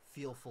really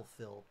feel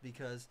fulfilled.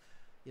 Because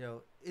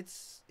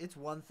it's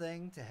one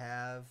thing to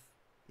have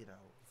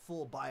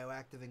full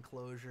bioactive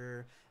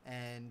enclosure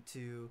and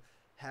to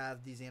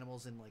have these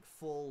animals in like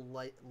full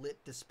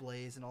lit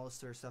displays and all this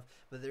sort of stuff.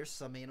 But there's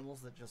some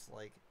animals that just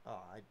like,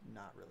 I'm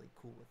not really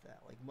cool with that.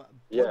 Like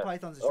blood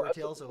pythons and short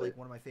tails are like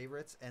one of my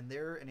favorites, and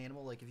they're an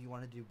animal like if you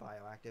want to do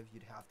bioactive,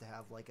 you'd have to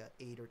have like a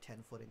 8 or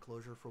 10 foot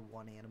enclosure for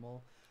one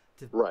animal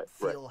to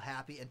feel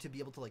happy and to be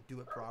able to like do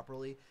it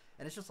properly.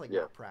 And it's just like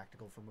not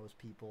practical for most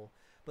people.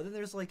 But then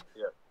there's like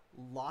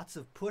lots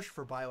of push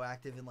for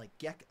bioactive in like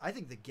I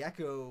think the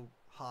gecko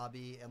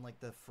hobby and like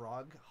the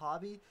frog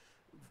hobby,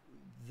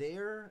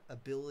 their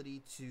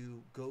ability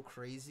to go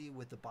crazy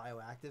with the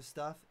bioactive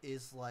stuff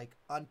is like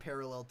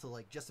unparalleled to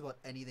like just about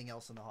anything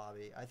else in the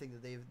hobby. I think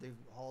that they've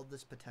all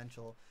this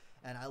potential,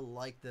 and I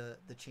like the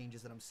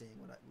changes that I'm seeing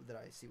that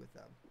I see with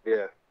them.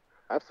 Yeah,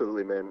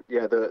 absolutely, man.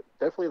 Yeah,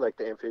 definitely like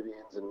the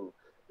amphibians and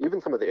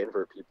even some of the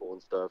invert people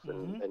and stuff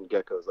and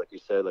geckos, like you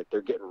said, like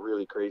they're getting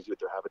really crazy with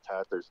their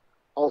habitat. There's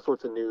all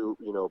sorts of new,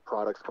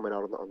 products coming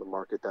out on the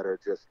market that are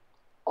just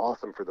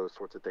awesome for those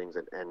sorts of things.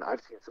 And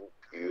I've seen some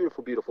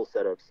beautiful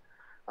setups.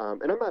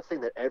 And I'm not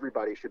saying that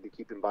everybody should be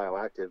keeping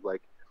bioactive.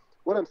 Like,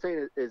 what I'm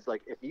saying is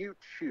like, if you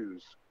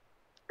choose,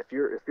 if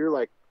you're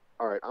like,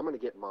 all right, I'm going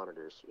to get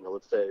monitors,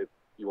 let's say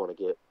you want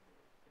to get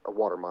a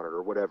water monitor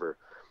or whatever,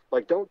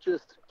 like, don't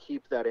just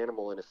keep that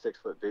animal in a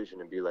 6-foot vision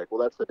and be like,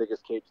 well, that's the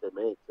biggest cage they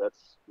make.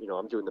 That's,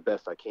 I'm doing the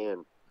best I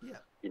can. Yeah.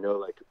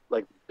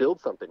 Like build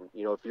something,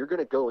 if you're going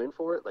to go in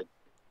for it, like,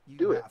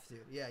 you have to.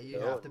 Yeah, you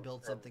have to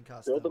build something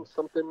custom. Build them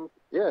something.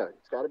 Yeah,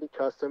 it's got to be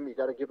custom. You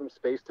got to give them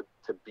space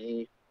to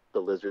be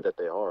the lizard that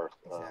they are.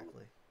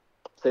 Exactly.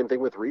 Same thing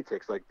with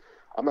retics. Like,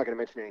 I'm not going to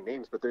mention any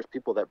names, but there's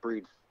people that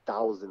breed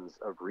thousands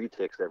of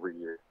retics every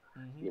year,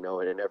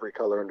 and in every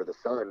color under the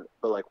sun.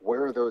 But like,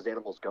 where are those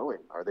animals going?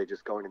 Are they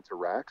just going into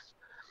racks?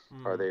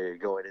 Are they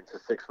going into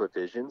 6-foot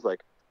visions?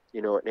 Like,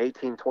 an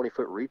 18,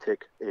 20-foot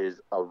retic is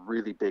a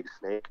really big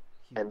snake,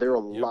 and they're a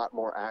lot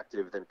more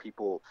active than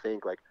people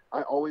think. Like,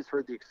 I always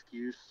heard the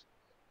excuse,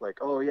 like,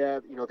 oh yeah,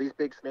 these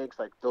big snakes,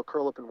 like, they'll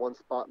curl up in one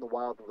spot in the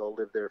wild and they'll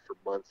live there for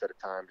months at a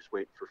time just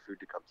waiting for food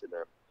to come to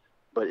them.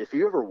 But if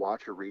you ever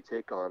watch a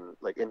retic on,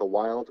 like, in the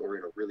wild or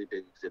in a really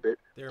big exhibit,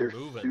 they're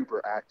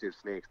super active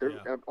snakes.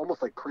 They're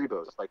almost like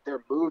Kribos. Like,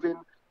 they're moving,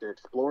 they're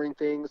exploring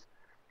things.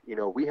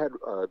 We had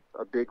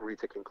a big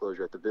retic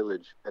enclosure at the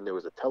village, and there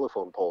was a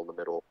telephone pole in the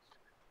middle.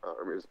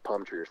 Or it was a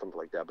palm tree or something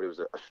like that, but it was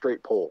a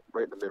straight pole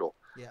right in the middle.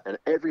 Yeah. And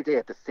every day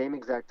at the same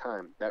exact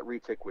time, that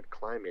retic would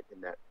climb it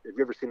in that. Have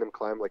you ever seen them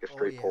climb like a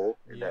straight pole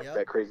in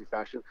that crazy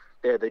fashion?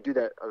 Yeah, they do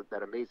that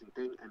amazing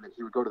thing, and then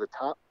he would go to the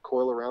top,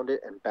 coil around it,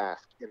 and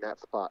bask in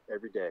that spot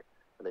every day.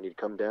 And then he'd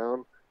come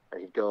down,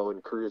 and he'd go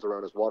and cruise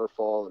around his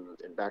waterfall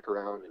and back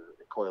around and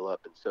coil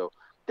up. And so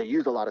they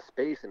use a lot of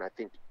space, and I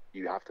think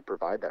you have to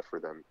provide that for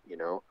them,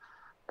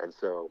 And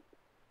so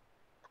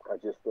I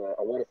just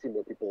I want to see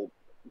more people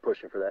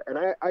pushing for that, and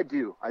I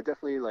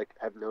definitely like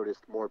have noticed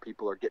more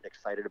people are getting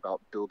excited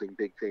about building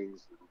big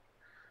things,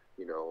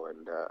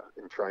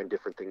 and trying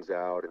different things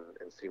out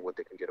and seeing what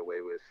they can get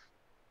away with,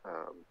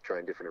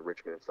 trying different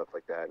enrichment and stuff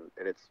like that,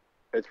 and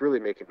it's really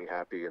making me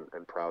happy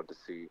and proud to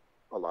see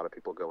a lot of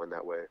people going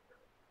that way.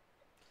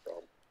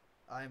 So,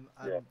 I'm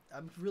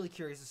really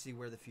curious to see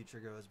where the future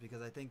goes,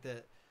 because I think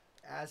that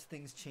as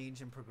things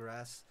change and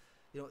progress,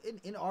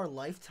 in our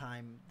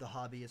lifetime, the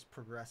hobby has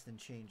progressed and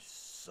changed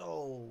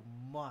so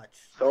much.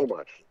 So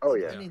much. Oh,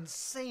 yeah. An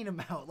insane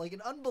amount, like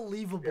an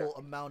unbelievable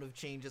amount of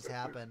changes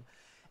happen.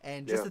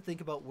 And just to think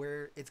about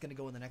where it's going to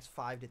go in the next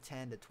 5 to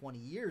 10 to 20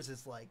 years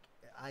is like,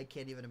 I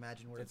can't even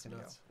imagine where it's going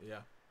to go. Yeah.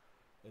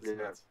 It's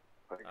nuts.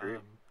 I agree.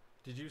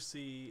 Did you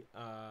see,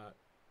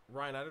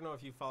 Ryan, I don't know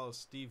if you follow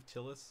Steve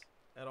Tillis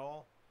at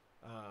all.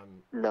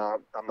 No,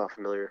 I'm not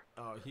familiar.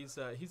 Oh, he's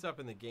up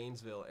in the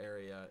Gainesville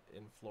area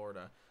in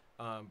Florida.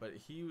 But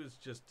he was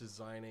just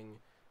designing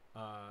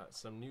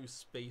some new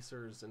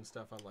spacers and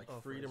stuff on like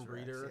Freedom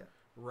Breeder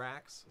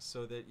racks,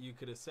 so that you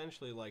could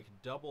essentially like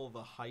double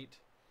the height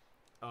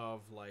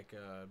of like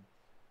a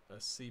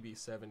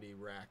CB70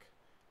 rack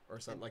or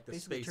something, like the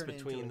space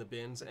between the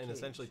bins, and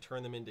essentially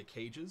turn them into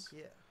cages.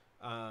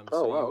 Yeah.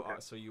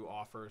 So you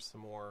offer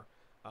some more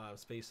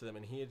space to them,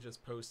 and he had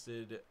just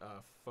posted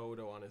a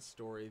photo on his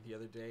story the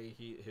other day.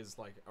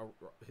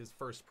 His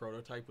first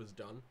prototype was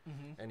done,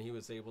 and he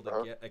was able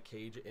to get a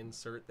cage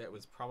insert that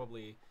was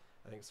probably,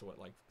 I think so,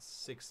 like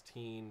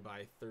 16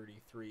 by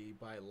 33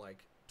 by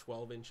like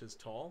 12 inches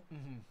tall.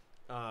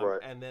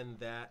 And then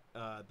that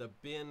the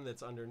bin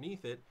that's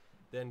underneath it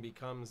then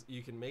becomes,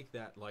 you can make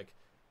that like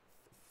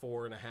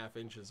 4.5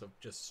 inches of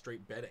just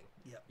straight bedding.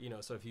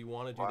 Yep. So if you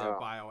want to do that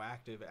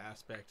bioactive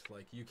aspect,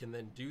 like, you can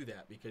then do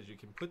that, because you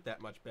can put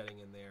that much bedding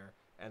in there,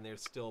 and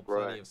there's still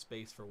plenty of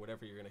space for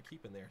whatever you're going to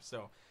keep in there.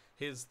 So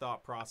his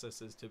thought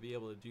process is to be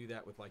able to do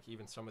that with like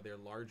even some of their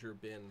larger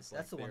bins.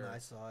 That's like the one that I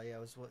saw. Yeah,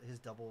 it was his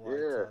double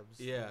wide tubs.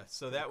 Yeah.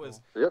 So that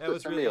was cool. that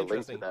was really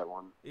interesting. That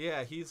one.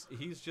 Yeah, he's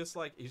just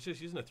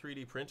using a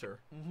 3D printer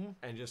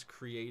and just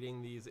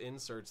creating these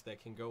inserts that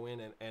can go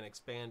in and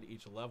expand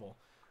each level.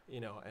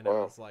 And I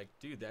was like,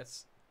 dude,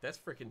 that's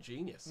freaking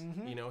genius.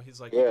 He's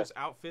like, you just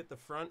outfit the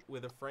front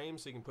with a frame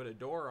so you can put a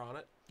door on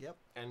it. Yep.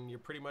 And you're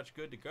pretty much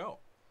good to go.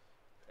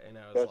 And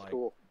I was that's like,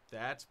 cool.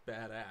 That's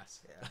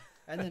badass. Yeah.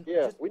 And then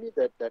we need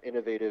that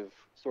innovative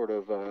sort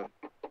of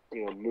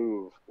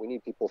move. We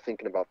need people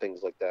thinking about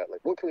things like that.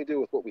 Like, what can we do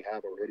with what we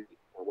have already,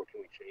 or what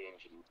can we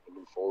change and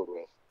move forward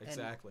with?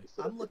 Exactly.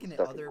 I'm looking at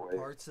other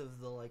parts of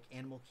the like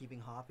animal keeping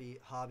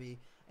hobby,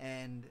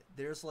 and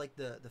there's like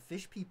the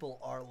fish people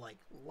are like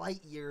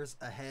light years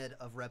ahead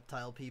of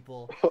reptile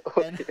people.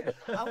 And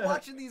I'm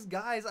watching these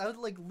guys. I was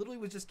like literally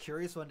was just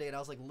curious one day, and I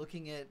was like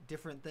looking at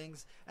different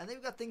things, and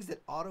they've got things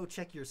that auto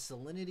check your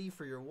salinity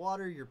for your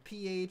water, your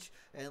pH,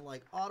 and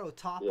like auto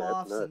top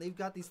offs, and they've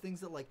got these things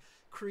that like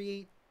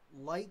create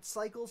light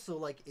cycle, so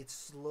like it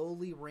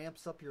slowly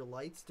ramps up your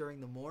lights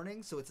during the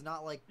morning, so it's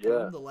not like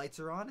boom, the lights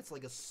are on. It's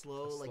like a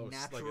slow like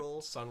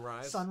natural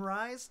like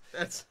sunrise.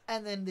 That's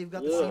and then they've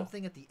got the same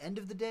thing at the end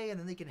of the day, and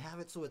then they can have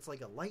it so it's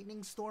like a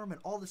lightning storm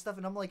and all this stuff.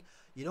 And I'm like,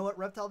 you know what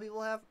reptile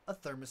people have? A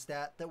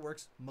thermostat that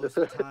works most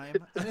of the time.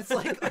 And it's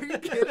like, are you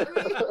kidding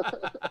me?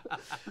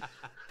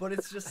 But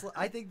it's just,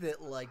 I think that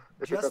like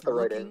just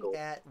looking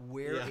at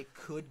where it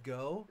could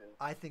go,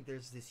 I think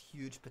there's this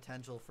huge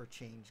potential for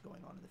change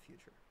going on in the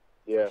future.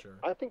 Yeah, sure.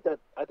 I think that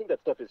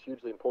stuff is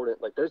hugely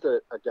important. Like, there's a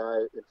guy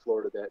in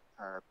Florida that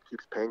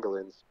keeps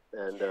pangolins,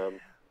 and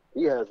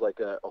he has like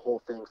a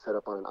whole thing set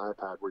up on an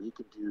iPad where you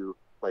can do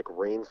like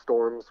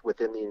rainstorms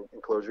within the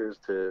enclosures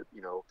to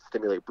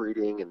stimulate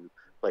breeding, and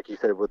like you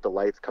said, with the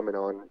lights coming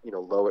on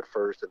low at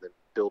first and then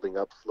building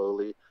up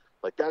slowly.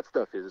 Like, that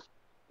stuff is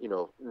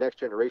next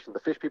generation.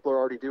 The fish people are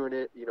already doing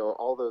it.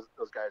 All those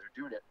guys are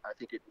doing it. I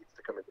think it needs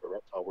to come into the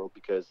reptile world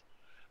because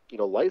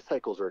life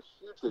cycles are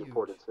hugely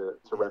important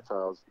to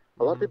reptiles.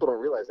 A lot of people don't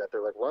realize that.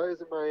 They're like, why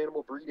isn't my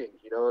animal breeding?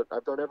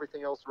 I've done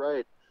everything else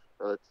right.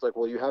 It's like,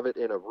 well, you have it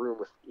in a room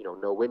with,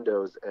 no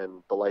windows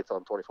and the light's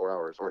on 24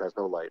 hours, or it has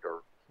no light,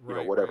 or,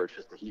 whatever. Right. It's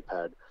just a heat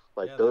pad.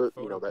 Like, those,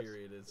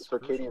 that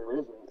circadian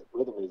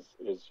rhythm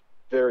is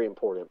very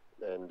important.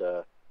 And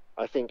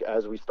I think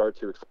as we start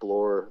to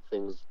explore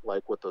things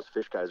like what those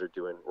fish guys are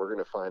doing, we're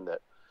going to find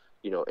that,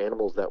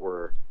 animals that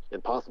were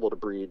impossible to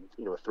breed,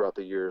 throughout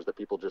the years, that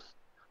people just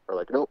are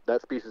like, nope,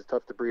 that species is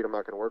tough to breed, I'm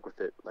not going to work with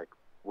it. Like,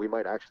 we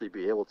might actually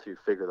be able to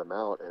figure them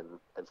out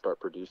and start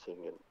producing,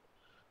 and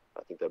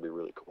I think that'd be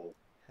really cool.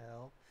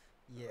 Hell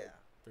yeah.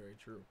 Very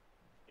true.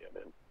 Yeah,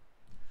 man.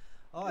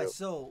 All right,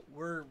 so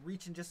we're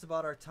reaching just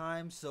about our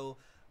time. So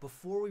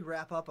before we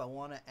wrap up, I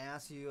want to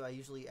ask you, I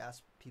usually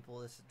ask people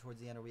this towards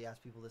the end, or we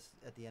ask people this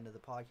at the end of the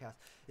podcast.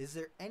 Is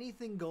there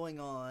anything going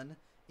on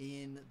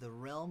in the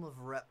realm of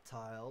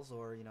reptiles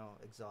or,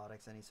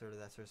 exotics, any sort of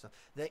that sort of stuff,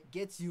 that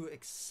gets you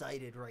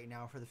excited right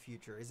now for the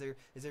future? Is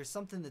there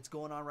something that's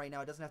going on right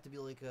now? It doesn't have to be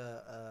like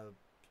a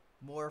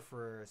more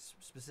for a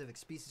specific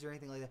species or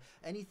anything like that.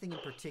 Anything in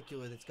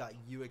particular that's got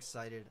you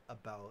excited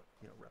about,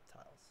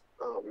 reptiles?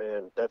 Oh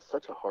man, that's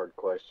such a hard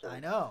question. I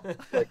know.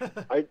 Like,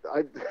 I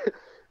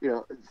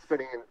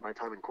spending my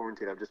time in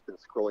quarantine, I've just been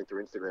scrolling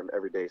through Instagram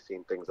every day,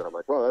 seeing things that I'm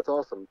like, wow, that's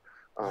awesome.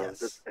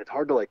 Yes. It's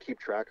hard to like keep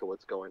track of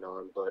what's going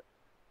on, but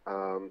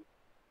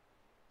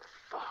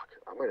fuck,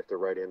 I might have to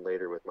write in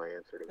later with my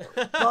answer to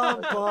that.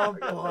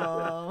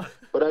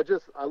 But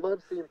I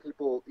love seeing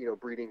people,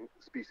 breeding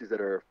species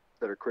that are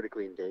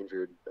critically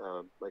endangered.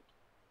 Like,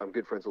 I'm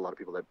good friends with a lot of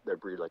people that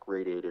breed like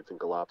radiateds and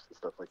galops and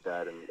stuff like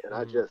that, and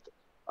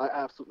I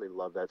absolutely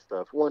love that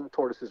stuff. One,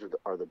 tortoises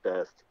are the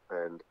best,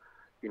 and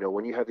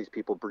when you have these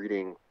people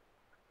breeding,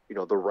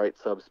 the right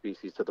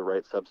subspecies to the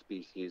right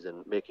subspecies,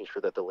 and making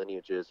sure that the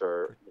lineages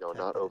are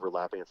not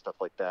overlapping and stuff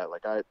like that.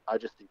 Like, I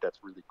just think that's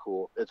really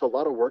cool. It's a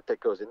lot of work that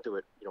goes into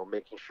it,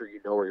 making sure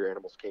where your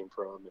animals came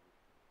from and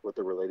what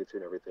they're related to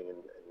and everything,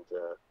 and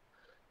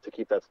to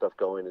keep that stuff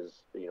going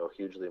is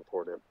hugely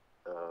important.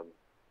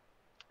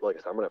 Like I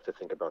said, I'm gonna have to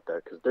think about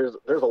that, because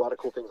there's a lot of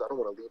cool things. I don't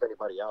want to leave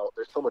anybody out.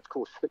 There's so much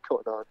cool shit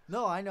going on.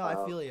 No, I know.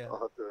 I feel you.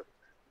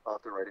 I'll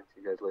have to write into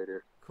you guys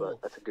later. Cool.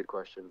 But that's a good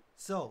question.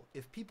 So,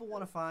 if people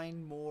want to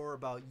find more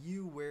about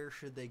you, where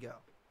should they go?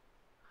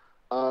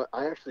 I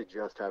actually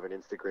just have an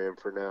Instagram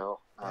for now.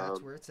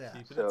 That's where it's at.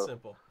 Keeping it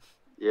simple.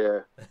 Yeah,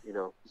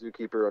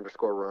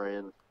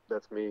 Zookeeper_Ryan.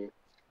 That's me.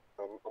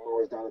 I'm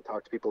always down to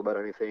talk to people about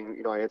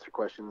anything. I answer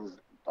questions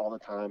all the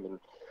time, and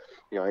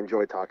I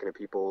enjoy talking to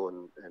people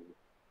and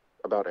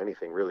about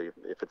anything, really.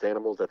 If it's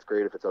animals, that's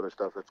great. If it's other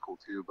stuff, that's cool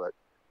too. But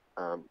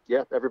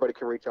everybody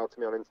can reach out to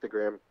me on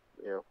Instagram.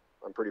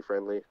 I'm pretty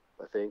friendly,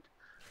 I think.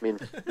 Me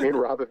and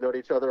Rob have known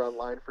each other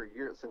online for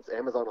years, since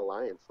Amazon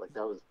Alliance. Like,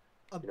 that was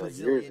a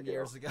bazillion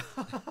years ago.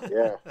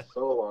 Yeah,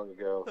 so long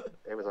ago.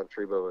 Amazon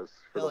Trebo was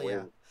for the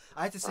win.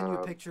 I have to send you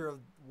a picture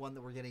of one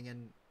that we're getting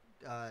in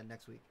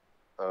next week.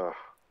 Oh,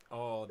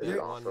 that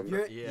awesome.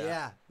 one.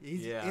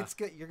 It's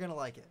good. You're gonna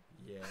like it.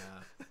 Yeah.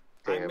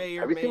 Damn. I may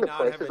or may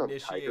not have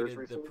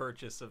initiated the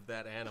purchase of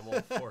that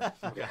animal for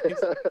you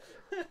guys.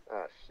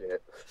 Ah,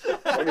 shit.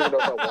 I don't even know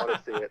if I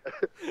want to see it.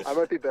 I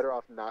might be better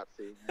off not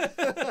seeing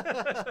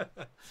it.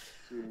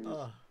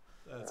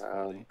 That's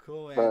funny.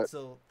 Cool, man.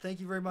 So thank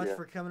you very much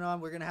for coming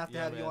on. We're going to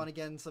have you on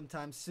again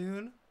sometime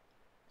soon.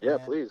 Yeah,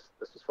 please.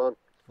 This was fun.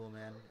 Cool,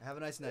 man. Have a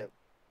nice night.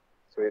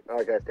 Sweet. All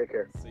right, guys. Take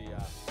care. See ya.